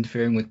that as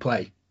interfering with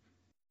play?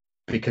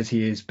 Because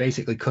he is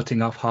basically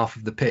cutting off half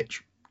of the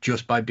pitch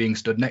just by being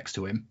stood next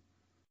to him.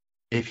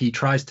 If he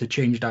tries to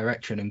change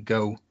direction and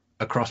go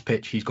across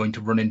pitch, he's going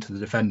to run into the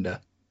defender.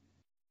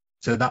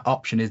 So that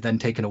option is then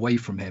taken away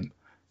from him.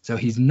 So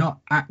he's not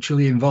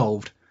actually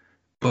involved,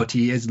 but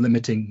he is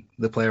limiting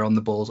the player on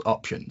the ball's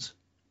options.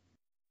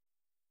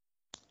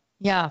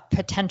 Yeah,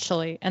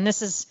 potentially. And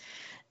this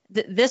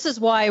is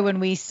why when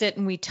we sit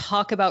and we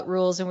talk about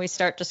rules and we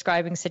start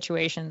describing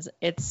situations,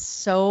 it's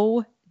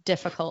so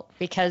difficult,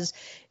 because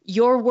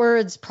your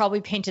words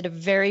probably painted a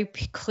very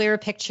clear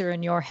picture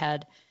in your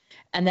head.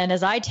 And then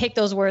as I take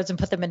those words and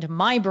put them into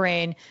my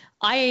brain,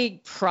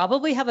 I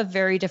probably have a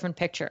very different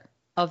picture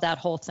of that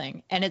whole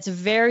thing. And it's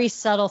very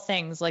subtle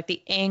things like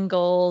the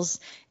angles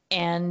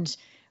and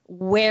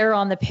where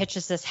on the pitch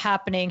is this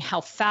happening, how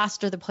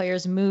fast are the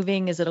players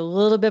moving, is it a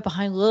little bit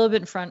behind, a little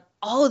bit in front.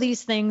 All of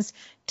these things,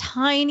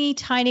 tiny,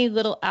 tiny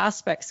little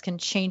aspects, can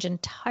change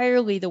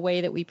entirely the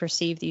way that we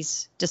perceive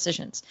these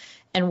decisions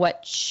and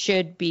what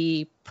should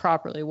be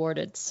properly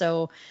awarded.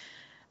 So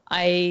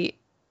I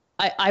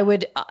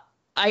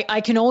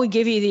can only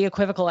give you the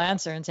equivocal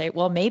answer and say,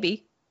 well,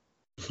 maybe,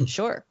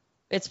 sure,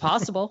 it's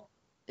possible.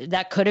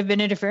 That could have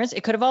been interference.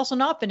 It could have also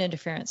not been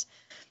interference.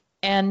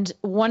 And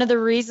one of the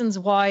reasons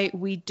why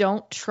we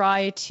don't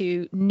try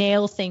to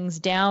nail things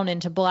down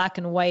into black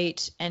and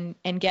white and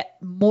get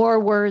more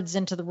words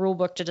into the rule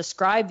book to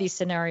describe these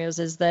scenarios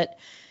is that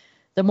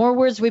the more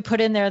words we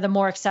put in there, the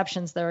more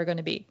exceptions there are going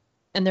to be.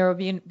 And there will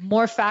be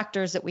more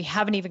factors that we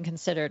haven't even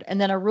considered. And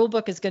then our rule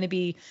book is going to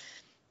be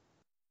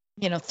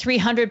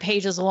 300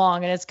 pages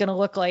long, and it's going to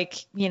look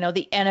like,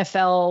 the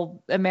NFL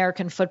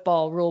American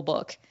football rule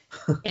book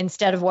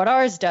instead of what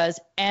ours does.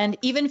 And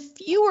even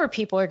fewer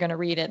people are going to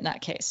read it in that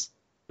case.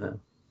 Yeah.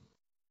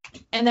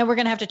 And then we're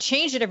going to have to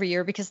change it every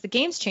year because the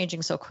game's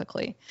changing so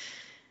quickly.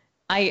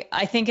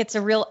 I think it's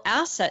a real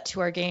asset to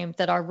our game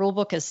that our rule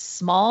book is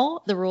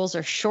small, the rules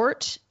are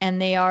short,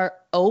 and they are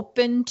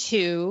open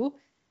to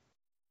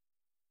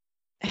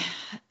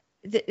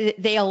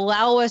they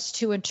allow us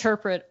to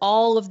interpret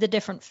all of the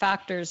different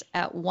factors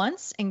at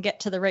once and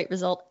get to the right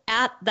result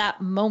at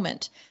that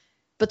moment.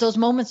 But those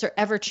moments are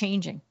ever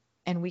changing,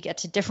 and we get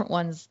to different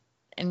ones.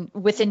 And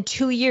within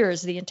 2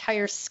 years, the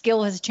entire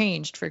skill has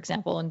changed, for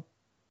example.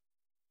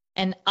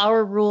 And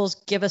our rules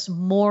give us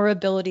more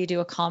ability to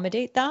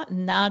accommodate that.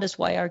 And that is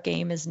why our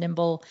game is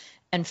nimble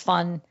and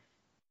fun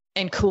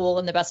and cool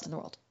and the best in the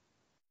world.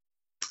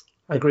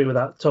 I agree with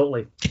that.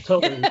 Totally.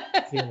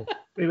 Yeah,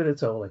 agree with it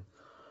totally.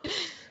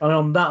 And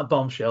on that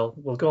bombshell,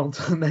 we'll go on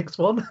to the next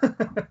one.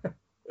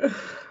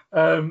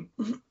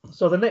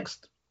 So the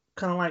next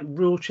kind of like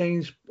rule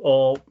change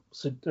or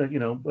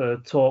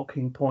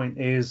talking point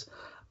is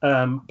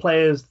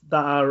players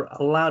that are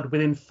allowed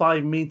within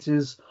 5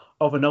 meters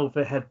of an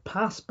overhead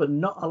pass, but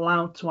not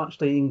allowed to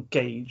actually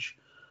engage.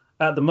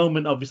 At the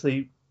moment,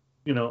 obviously,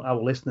 our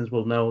listeners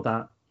will know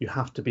that you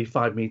have to be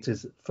 5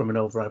 meters from an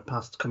overhead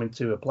pass to come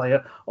into a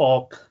player,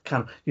 or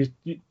can you're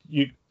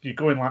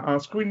going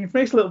like screwing your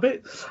face a little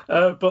bit,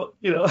 but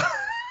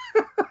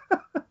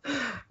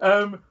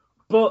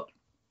but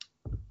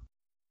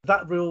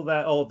that rule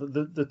there, or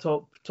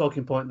the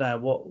talking point there,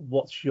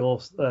 what's your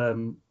sort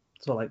of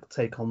like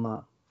take on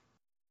that?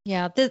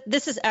 Yeah,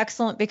 this is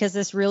excellent because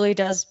this really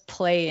does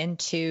play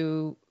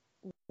into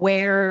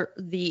where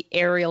the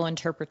aerial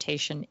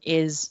interpretation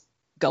is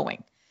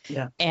going.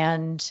 Yeah.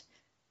 And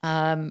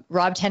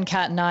Rob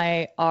Tencat and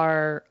I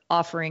are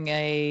offering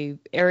a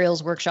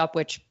aerials workshop,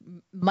 which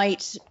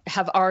might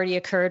have already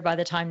occurred by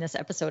the time this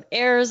episode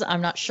airs.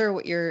 I'm not sure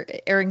what your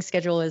airing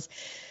schedule is,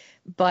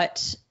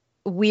 but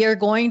we are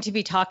going to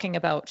be talking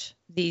about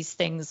these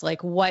things,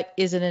 like what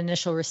is an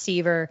initial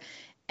receiver,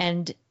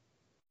 and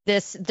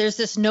there's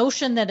this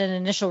notion that an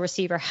initial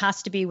receiver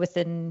has to be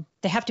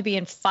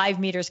in 5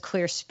 meters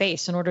clear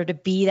space in order to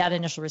be that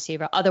initial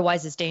receiver.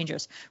 Otherwise it's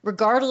dangerous,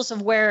 regardless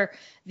of where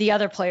the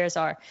other players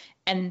are.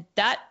 And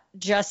that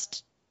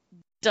just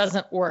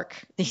doesn't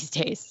work these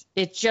days.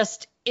 It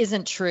just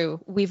isn't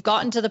true. We've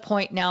gotten to the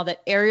point now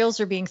that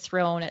aerials are being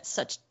thrown at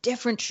such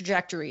different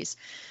trajectories,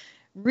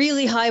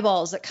 really high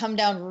balls that come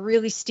down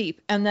really steep,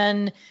 and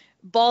then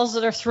balls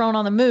that are thrown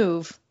on the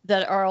move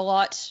that are a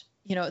lot,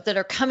 that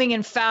are coming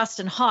in fast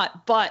and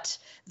hot, but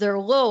they're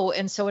low.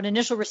 And so an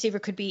initial receiver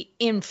could be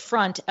in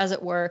front, as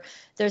it were.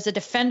 There's a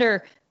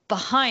defender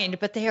behind,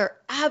 but they are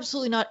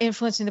absolutely not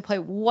influencing the play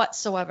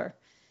whatsoever.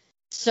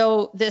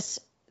 So this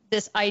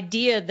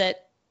idea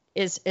that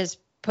is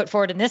put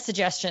forward in this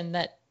suggestion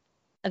that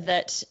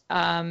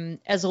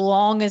as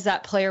long as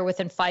that player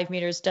within 5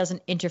 meters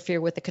doesn't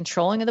interfere with the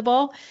controlling of the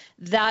ball,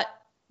 that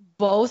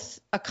both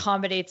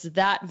accommodates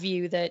that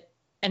view that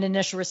an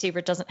initial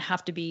receiver doesn't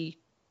have to be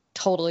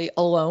totally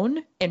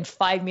alone in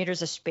 5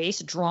 meters of space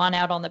drawn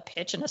out on the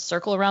pitch in a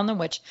circle around them,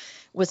 which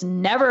was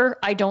never,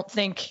 I don't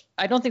think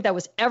that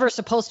was ever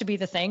supposed to be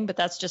the thing, but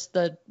that's just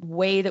the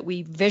way that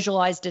we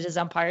visualized it as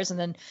umpires. And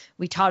then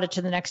we taught it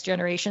to the next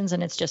generations,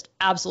 and it's just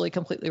absolutely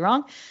completely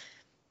wrong.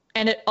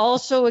 And it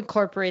also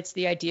incorporates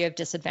the idea of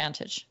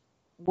disadvantage,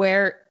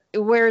 where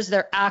is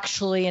there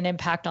actually an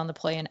impact on the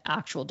play and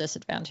actual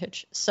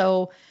disadvantage.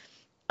 So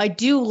I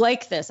do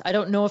like this. I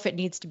don't know if it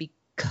needs to be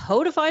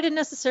codified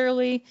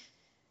necessarily,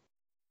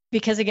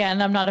 because again,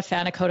 I'm not a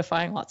fan of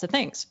codifying lots of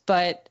things,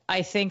 but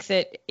I think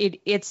that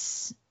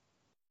it's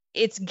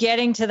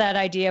getting to that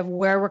idea of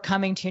where we're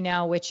coming to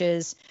now, which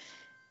is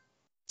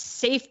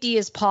safety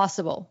is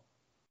possible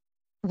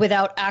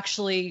without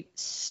actually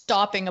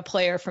stopping a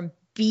player from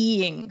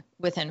being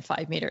within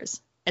 5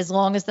 meters, as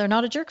long as they're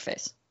not a jerk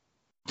face.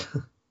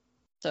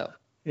 So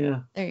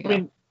yeah, there you go. I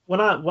mean, when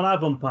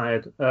I've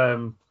umpired,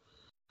 and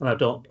I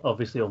don't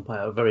obviously umpire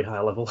at a very high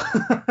level,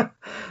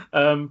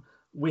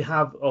 we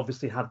have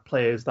obviously had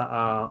players that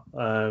are,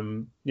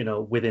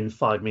 within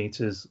 5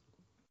 meters,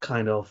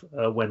 kind of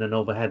when an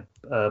overhead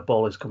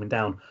ball is coming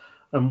down.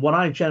 And what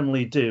I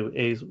generally do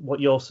is what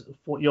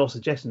you're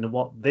suggesting, and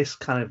what this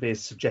kind of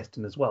is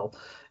suggesting as well,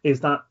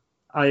 is that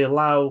I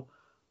allow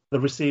the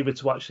receiver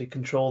to actually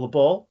control the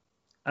ball.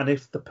 And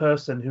if the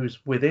person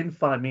who's within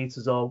 5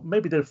 meters, or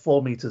maybe they're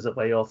 4 meters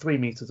away or 3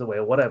 meters away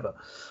or whatever,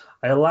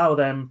 I allow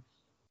them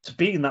to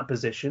be in that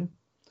position.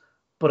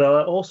 But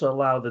I also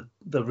allow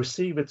the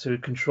receiver to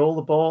control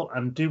the ball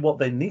and do what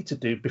they need to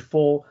do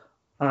before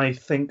I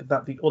think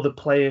that the other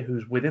player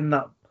who's within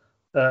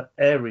that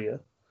area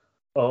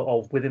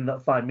or within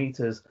that 5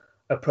 meters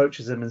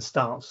approaches them and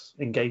starts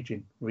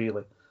engaging,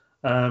 really.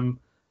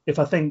 If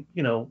I think,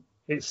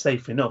 it's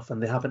safe enough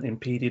and they haven't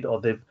impeded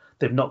or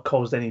they've not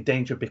caused any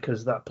danger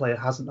because that player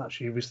hasn't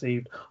actually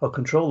received or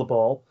controlled the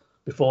ball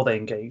before they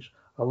engage,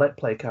 I'll let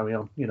play carry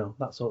on,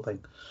 that sort of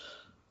thing.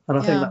 And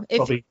I think that's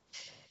probably...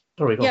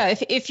 Sorry, go on.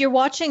 If you're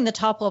watching the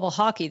top level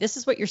hockey, this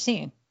is what you're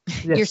seeing.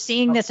 Yes. You're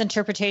seeing this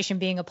interpretation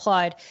being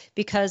applied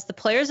because the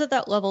players at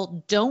that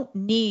level don't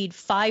need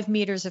 5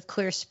 meters of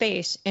clear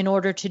space in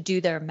order to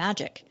do their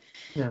magic.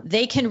 Yeah.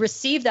 They can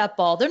receive that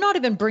ball. They're not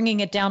even bringing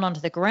it down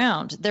onto the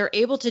ground. They're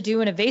able to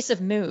do an evasive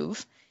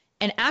move.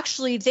 And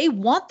actually, they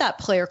want that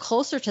player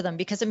closer to them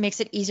because it makes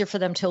it easier for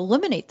them to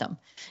eliminate them.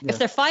 Yeah. If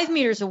they're 5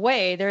 meters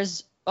away,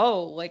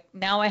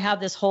 now I have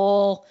this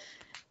whole...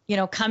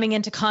 coming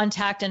into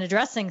contact and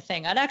addressing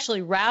thing. I'd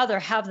actually rather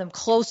have them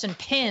close and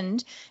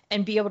pinned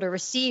and be able to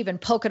receive and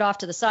poke it off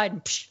to the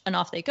side and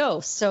off they go.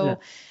 So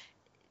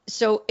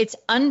it's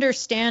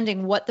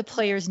understanding what the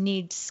players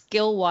need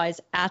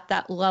skill-wise at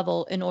that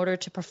level in order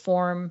to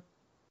perform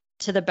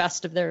to the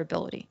best of their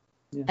ability.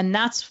 Yeah. And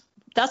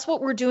that's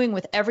what we're doing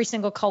with every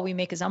single call we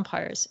make as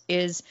umpires,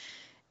 is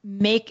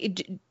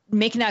making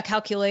that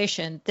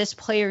calculation. This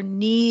player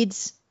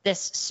needs this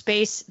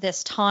space,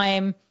 this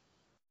time,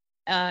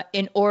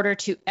 in order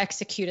to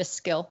execute a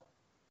skill,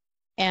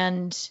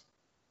 and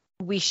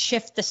we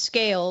shift the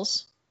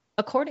scales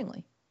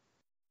accordingly,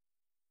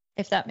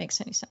 if that makes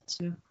any sense.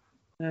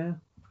 Yeah.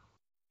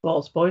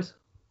 Thoughts, boys?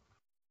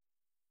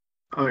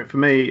 I mean, for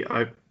me,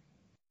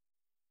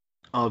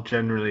 I'll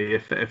generally,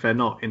 if they're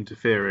not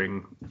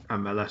interfering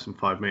and they're less than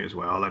 5 meters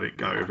away, I'll let it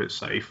go if it's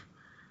safe,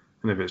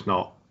 and if it's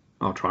not,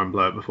 I'll try and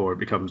blow it before it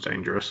becomes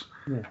dangerous.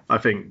 Yeah. I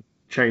think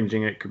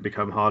changing it could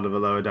become harder the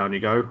lower down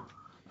you go.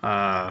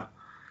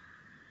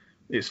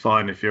 It's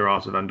fine if you're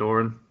Arthur Van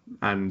Doren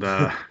and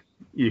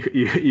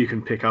you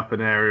can pick up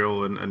an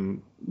aerial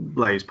and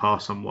blaze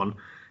past someone.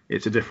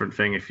 It's a different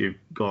thing if you've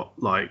got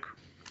like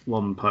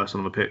one person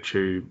on the pitch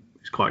who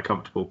is quite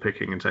comfortable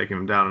picking and taking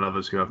them down, and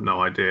others who have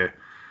no idea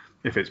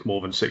if it's more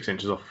than 6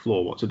 inches off the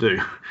floor what to do.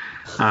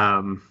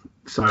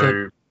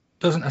 So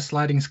doesn't a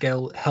sliding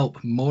scale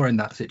help more in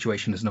that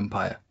situation as an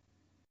umpire?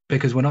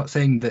 Because we're not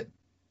saying that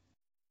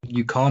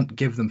you can't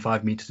give them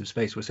 5 meters of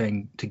space. We're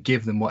saying to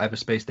give them whatever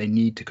space they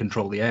need to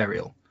control the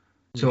aerial.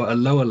 So at a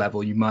lower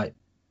level, you might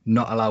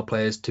not allow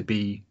players to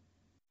be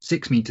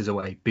 6 meters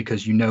away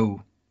because you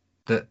know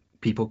that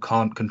people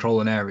can't control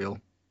an aerial.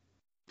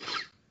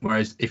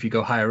 Whereas if you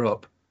go higher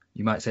up,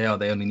 you might say, oh,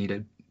 they only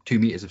needed 2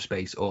 meters of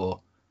space,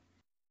 or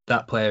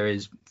that player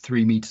is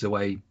 3 meters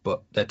away,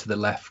 but they're to the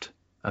left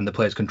and the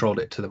players controlled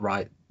it to the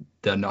right.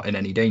 They're not in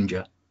any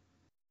danger.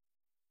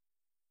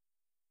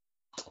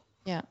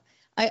 Yeah.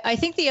 I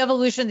think the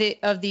evolution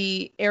of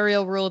the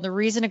aerial rule, the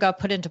reason it got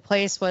put into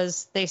place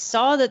was they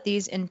saw that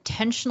these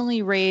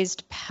intentionally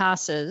raised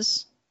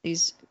passes,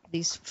 these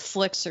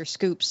flicks or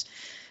scoops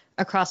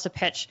across the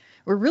pitch,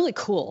 were really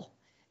cool.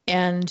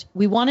 And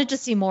we wanted to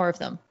see more of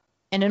them.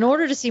 And in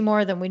order to see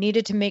more of them, we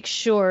needed to make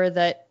sure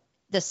that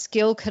the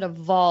skill could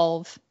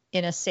evolve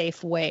in a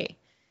safe way.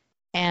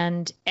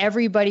 And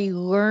everybody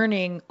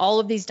learning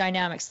all of these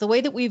dynamics, the way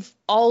that we've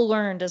all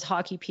learned as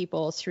hockey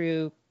people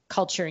through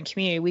culture and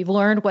community, we've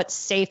learned what's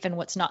safe and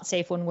what's not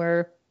safe when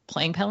we're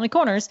playing penalty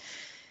corners.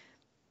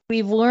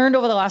 We've learned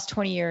over the last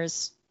 20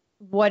 years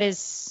what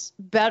is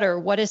better,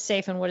 what is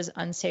safe, and what is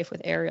unsafe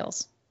with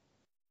aerials.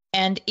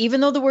 And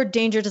even though the word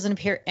danger doesn't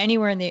appear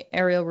anywhere in the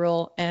aerial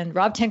rule, and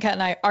Rob Tenkat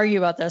and I argue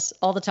about this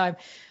all the time,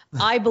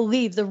 I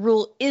believe the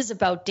rule is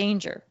about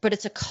danger, but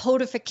it's a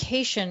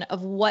codification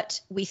of what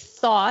we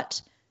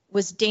thought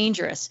was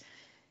dangerous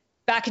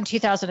back in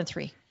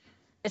 2003.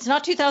 It's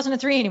not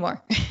 2003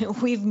 anymore.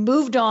 We've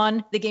moved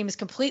on. The game has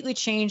completely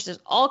changed. There's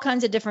all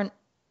kinds of different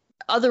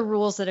other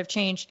rules that have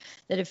changed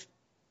that have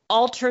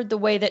altered the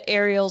way that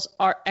aerials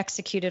are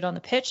executed on the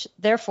pitch.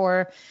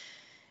 Therefore,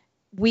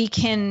 we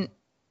can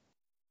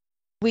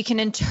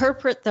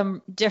interpret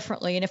them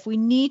differently. And if we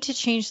need to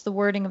change the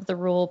wording of the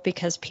rule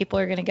because people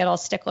are going to get all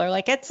stickler,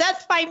 like it says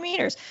 5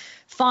 meters,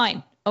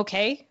 fine.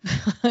 Okay.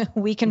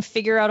 We can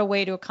figure out a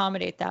way to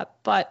accommodate that.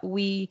 But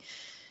we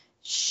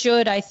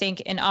should, I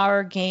think, in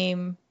our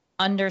game,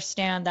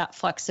 understand that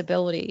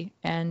flexibility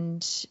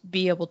and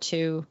be able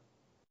to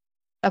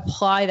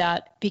apply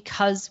that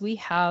because we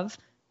have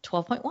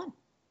 12.1,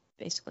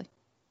 basically.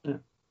 Yeah.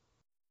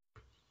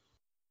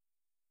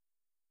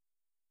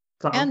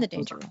 And the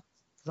danger rule.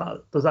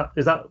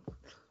 Is that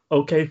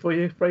okay for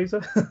you,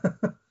 Fraser?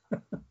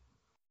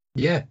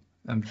 Yeah.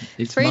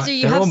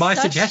 Fraser, they're all my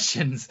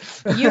suggestions.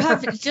 You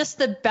have just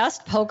the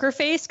best poker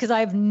face because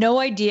I have no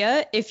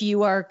idea if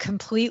you are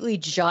completely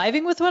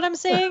jiving with what I'm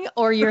saying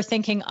or you're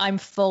thinking I'm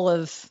full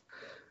of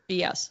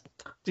BS.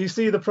 Do you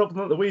see the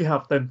problem that we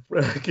have then,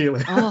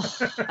 Keely? Oh,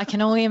 I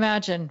can only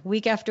imagine.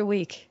 Week after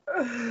week.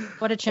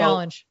 What a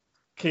challenge.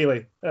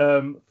 Keely,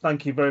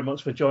 thank you very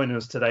much for joining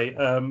us today.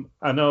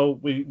 I know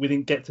we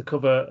didn't get to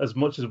cover as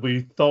much as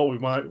we thought we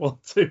might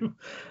want to,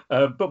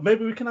 but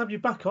maybe we can have you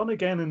back on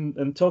again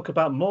and talk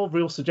about more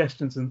real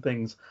suggestions and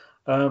things.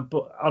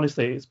 But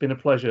honestly, it's been a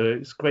pleasure.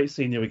 It's great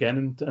seeing you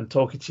again and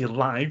talking to you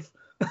live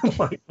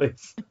like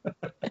this.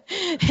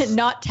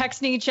 Not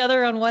texting each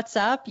other on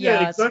WhatsApp.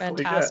 Yeah, exactly.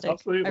 It's fantastic. Yeah,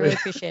 absolutely. I really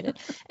appreciate it.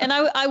 And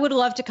I would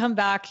love to come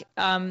back.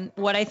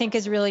 What I think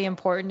is really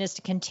important is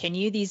to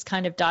continue these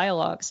kind of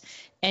dialogues.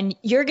 And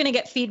you're going to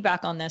get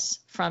feedback on this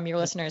from your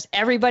listeners.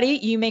 Everybody,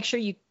 you make sure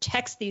you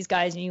text these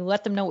guys and you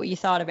let them know what you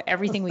thought of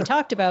everything we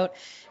talked about.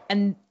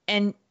 And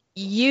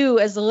you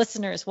as the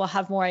listeners will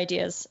have more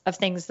ideas of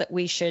things that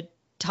we should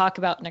talk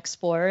about and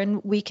explore,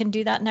 and we can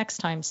do that next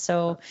time.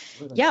 So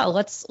yeah,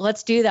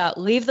 let's do that.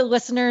 Leave the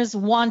listeners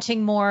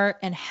wanting more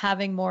and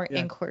having more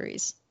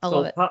inquiries. I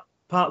love it.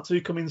 Part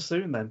 2 coming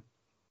soon then.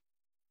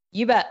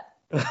 You bet.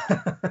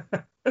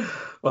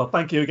 Well,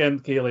 thank you again,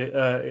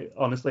 Keely.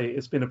 Honestly,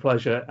 it's been a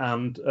pleasure,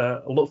 and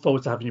I look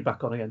forward to having you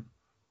back on again.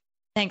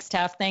 Thanks,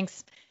 Taff.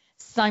 Thanks,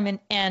 Simon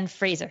and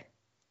Fraser.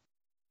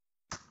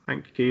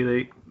 Thank you,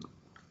 Keely.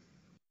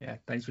 Yeah,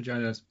 thanks for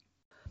joining us.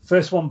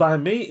 First one by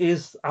me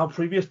is our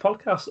previous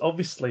podcast,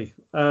 obviously.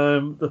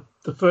 The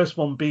first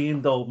one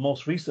being, the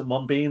most recent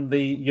one being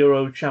the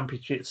Euro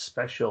Championship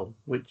special,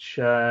 which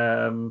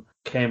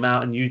came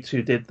out, and you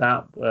two did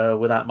that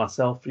without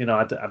myself. You know,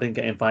 I didn't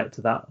get invited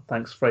to that.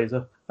 Thanks,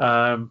 Fraser.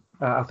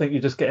 I think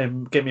you're just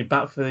getting me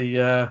back for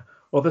the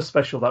other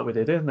special that we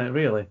did, isn't it,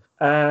 really?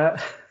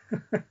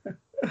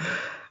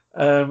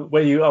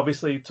 Where you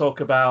obviously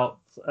talk about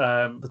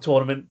the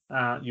tournament.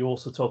 You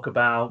also talk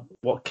about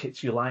what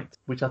kits you liked,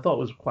 which I thought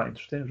was quite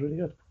interesting. It was really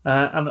good.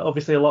 And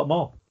obviously a lot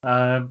more.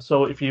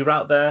 So if you're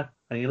out there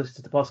and you listen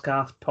to the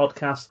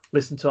podcast,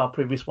 listen to our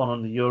previous one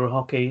on the Euro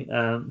hockey,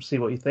 see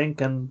what you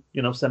think, and,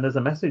 you know, send us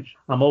a message.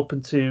 I'm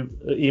open to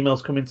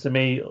emails coming to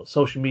me,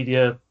 social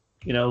media,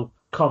 you know,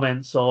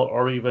 comments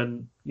or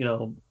even, you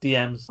know,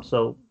 DMs.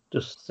 So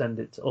just send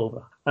it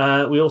over.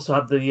 We also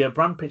have the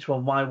brand pitch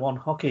on Y1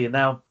 Hockey. And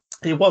now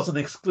it wasn't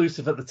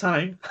exclusive at the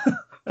time.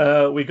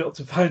 We got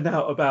to find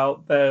out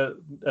about their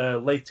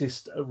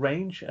latest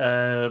range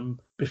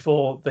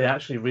before they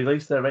actually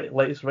released their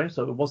latest range.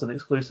 So it wasn't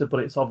exclusive,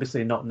 but it's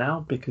obviously not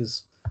now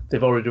because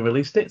they've already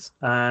released it.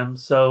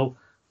 So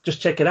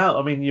just check it out.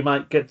 I mean, you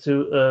might get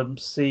to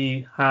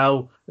see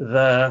how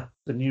the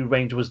new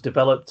range was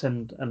developed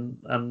and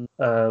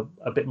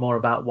a bit more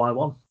about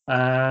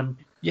Y1.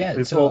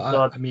 Yeah, so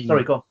I mean,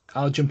 sorry, go on.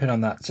 I'll jump in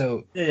on that.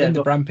 So Yeah, in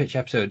the brand pitch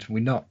episode,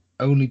 we not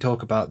only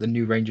talk about the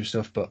new range of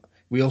stuff, but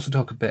we also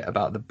talk a bit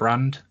about the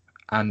brand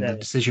and the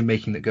decision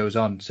making that goes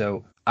on.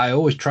 So I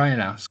always try and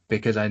ask,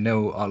 because I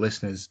know our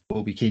listeners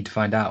will be keen to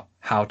find out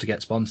how to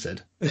get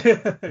sponsored,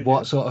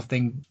 what sort of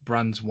thing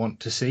brands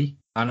want to see.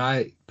 And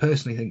I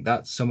personally think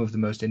that's some of the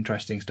most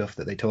interesting stuff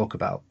that they talk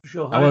about.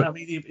 Sure. I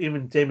mean,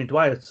 even Damien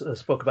Dwyer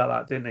spoke about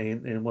that, didn't he,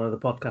 in one of the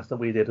podcasts that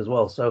we did as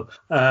well. So,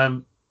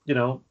 you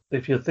know,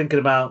 if you're thinking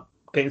about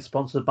getting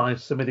sponsored by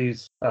some of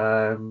these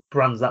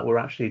brands that we're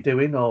actually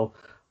doing or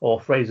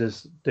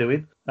Fraser's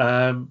doing,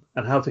 and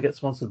how to get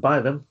sponsored by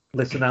them,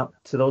 listen out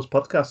to those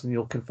podcasts and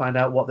you can find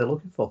out what they're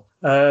looking for.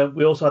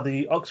 We also had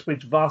the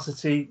Oxbridge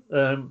Varsity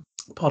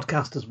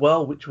podcast as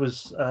well, which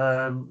was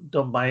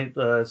done by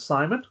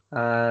Simon.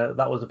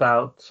 That was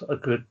about a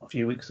good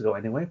few weeks ago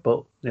anyway,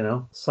 but, you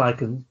know, Si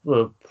can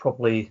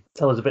probably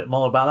tell us a bit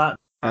more about that.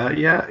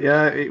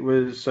 Yeah, it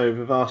was. So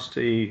the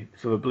varsity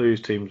for the Blues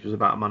teams was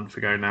about a month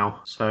ago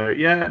now. So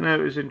yeah, no,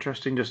 it was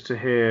interesting just to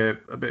hear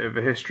a bit of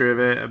the history of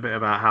it, a bit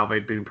about how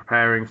they'd been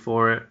preparing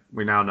for it.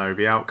 We now know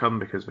the outcome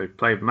because they've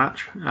played the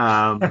match.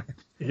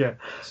 Yeah.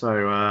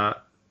 So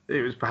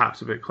it was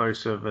perhaps a bit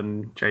closer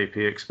than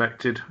JP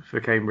expected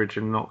for Cambridge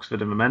and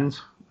Oxford in the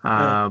men's.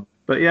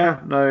 But yeah,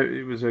 no,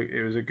 it was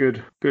a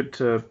good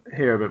to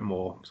hear a bit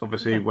more. So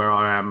obviously where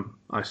I am,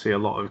 I see a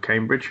lot of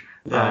Cambridge.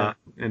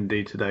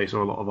 Indeed, today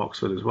saw a lot of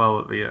Oxford as well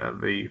at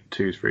the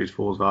 2s, 3s,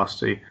 4s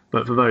varsity.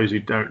 But for those who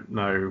don't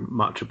know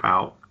much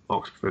about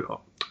Oxford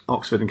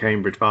and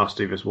Cambridge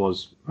varsity, this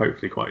was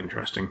hopefully quite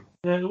interesting.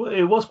 Yeah,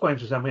 it was quite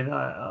interesting. I mean,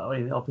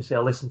 obviously I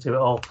listened to it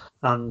all,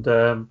 and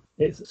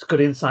it's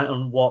good insight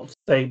on what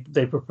they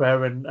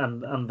prepare and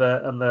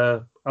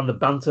the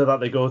banter that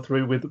they go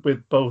through with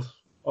both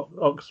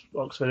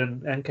Oxford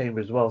and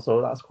Cambridge as well,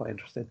 so that's quite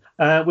interesting.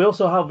 We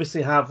also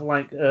obviously have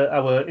like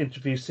our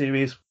interview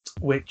series,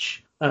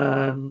 which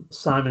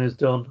Simon has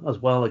done as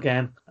well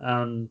again,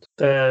 and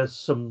there's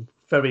some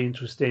very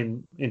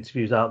interesting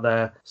interviews out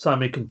there.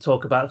 Simon can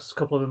talk about a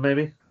couple of them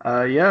maybe.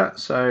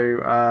 So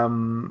I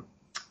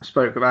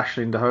spoke with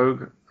Aisling de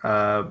Hoog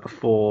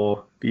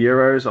before the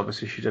Euros.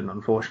 Obviously she didn't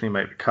unfortunately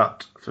make the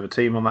cut for the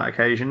team on that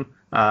occasion,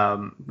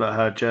 but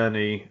her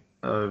journey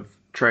of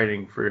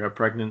training through her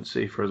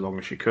pregnancy for as long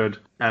as she could,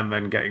 and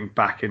then getting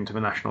back into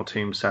the national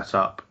team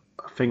setup,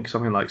 I think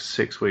something like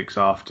 6 weeks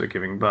after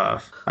giving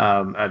birth,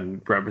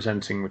 and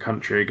representing the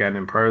country again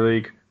in Pro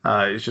League.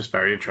 It's just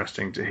very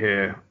interesting to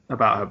hear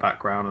about her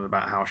background and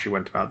about how she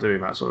went about doing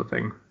that sort of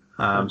thing.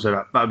 So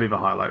that would be the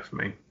highlight for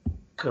me.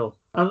 Cool.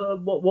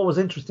 And what was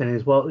interesting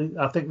is, well,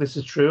 I think this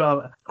is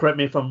true, correct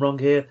me if I'm wrong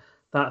here,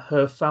 that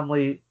her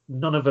family,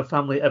 none of her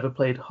family ever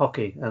played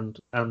hockey, and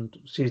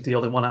she's the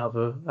only one out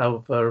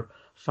of her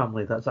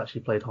family that's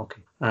actually played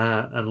hockey,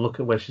 and look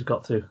at where she's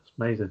got to. It's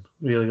amazing,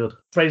 really good.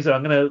 Fraser,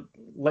 I'm going to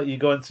let you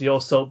go into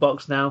your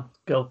soapbox now.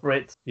 Go for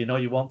it. You know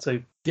you want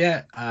to.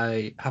 Yeah,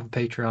 I have a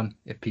Patreon.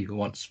 If people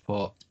want to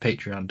support,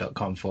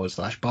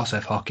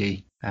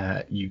 patreon.com/bossfhockey.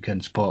 You can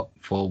support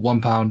for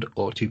 £1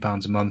 or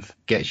 £2 a month.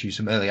 Gets you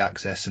some early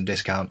access, some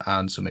discount,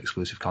 and some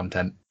exclusive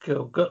content.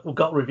 Cool. We've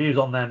got reviews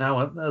on there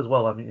now as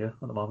well, haven't you,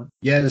 at the moment?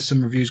 Yeah, there's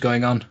some reviews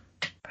going on.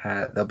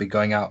 They'll be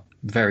going out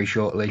very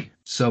shortly.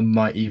 Some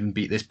might even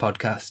beat this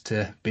podcast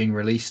to being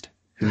released.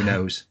 Who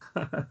knows?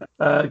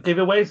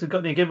 Giveaways? We've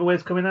got any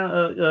giveaways coming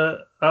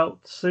out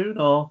soon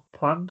or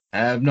planned?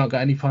 I've not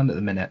got any planned at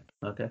the minute.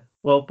 Okay.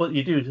 Well, but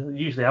you do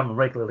usually have them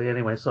regularly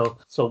anyway, so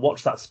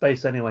watch that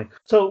space anyway.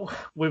 So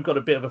we've got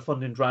a bit of a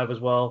funding drive as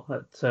well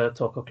at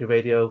Talk Hockey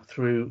Radio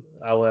through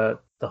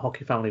the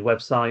Hockey Family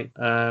website.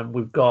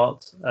 We've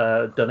got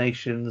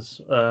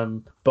donations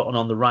button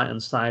on the right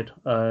hand side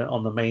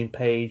on the main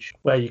page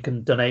where you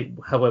can donate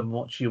however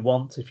much you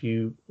want if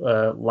you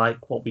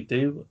like what we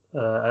do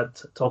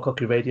at Talk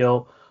Hockey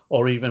Radio,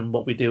 or even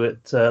what we do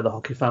at the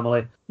Hockey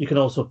Family. You can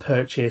also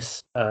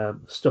purchase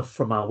stuff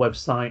from our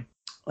website.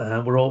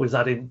 We're always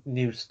adding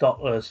new stuff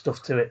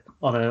to it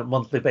on a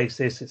monthly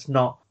basis. It's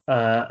not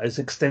as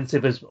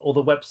extensive as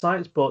other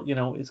websites, but you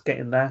know, it's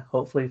getting there.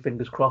 Hopefully,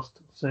 fingers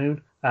crossed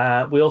soon.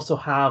 We also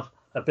have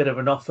a bit of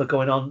an offer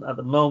going on at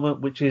the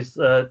moment, which is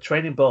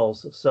training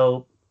balls.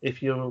 So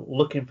if you're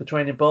looking for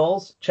training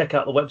balls, check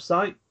out the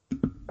website.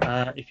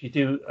 If you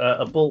do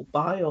a bulk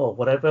buy or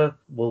whatever,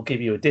 we'll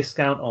give you a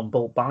discount on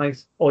bulk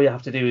buys. All you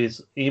have to do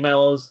is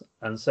email us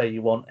and say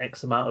you want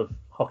X amount of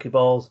hockey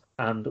balls,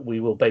 and we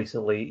will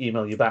basically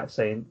email you back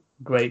saying,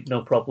 great,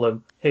 no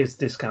problem, here's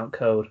discount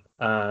code,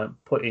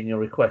 put in your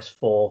request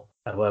for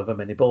however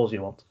many balls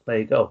you want. There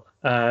you go.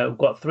 We've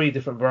got 3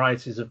 different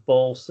varieties of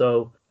balls,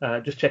 so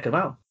just check them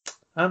out.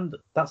 And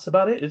that's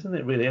about it, isn't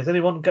it, really? Has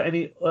anyone got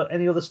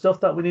any other stuff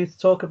that we need to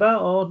talk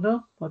about, or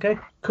no? Okay,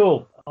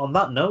 cool. On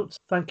that note,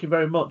 thank you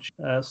very much,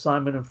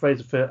 Simon and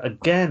Fraser, for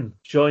again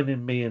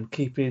joining me and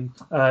keeping,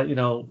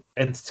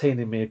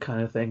 entertaining me,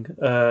 kind of thing,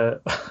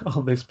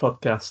 on this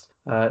podcast.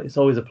 It's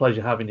always a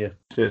pleasure having you.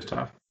 Cheers,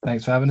 Taff.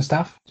 Thanks for having us,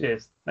 Taff.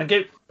 Cheers. Thank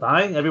you.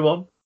 Bye,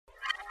 everyone.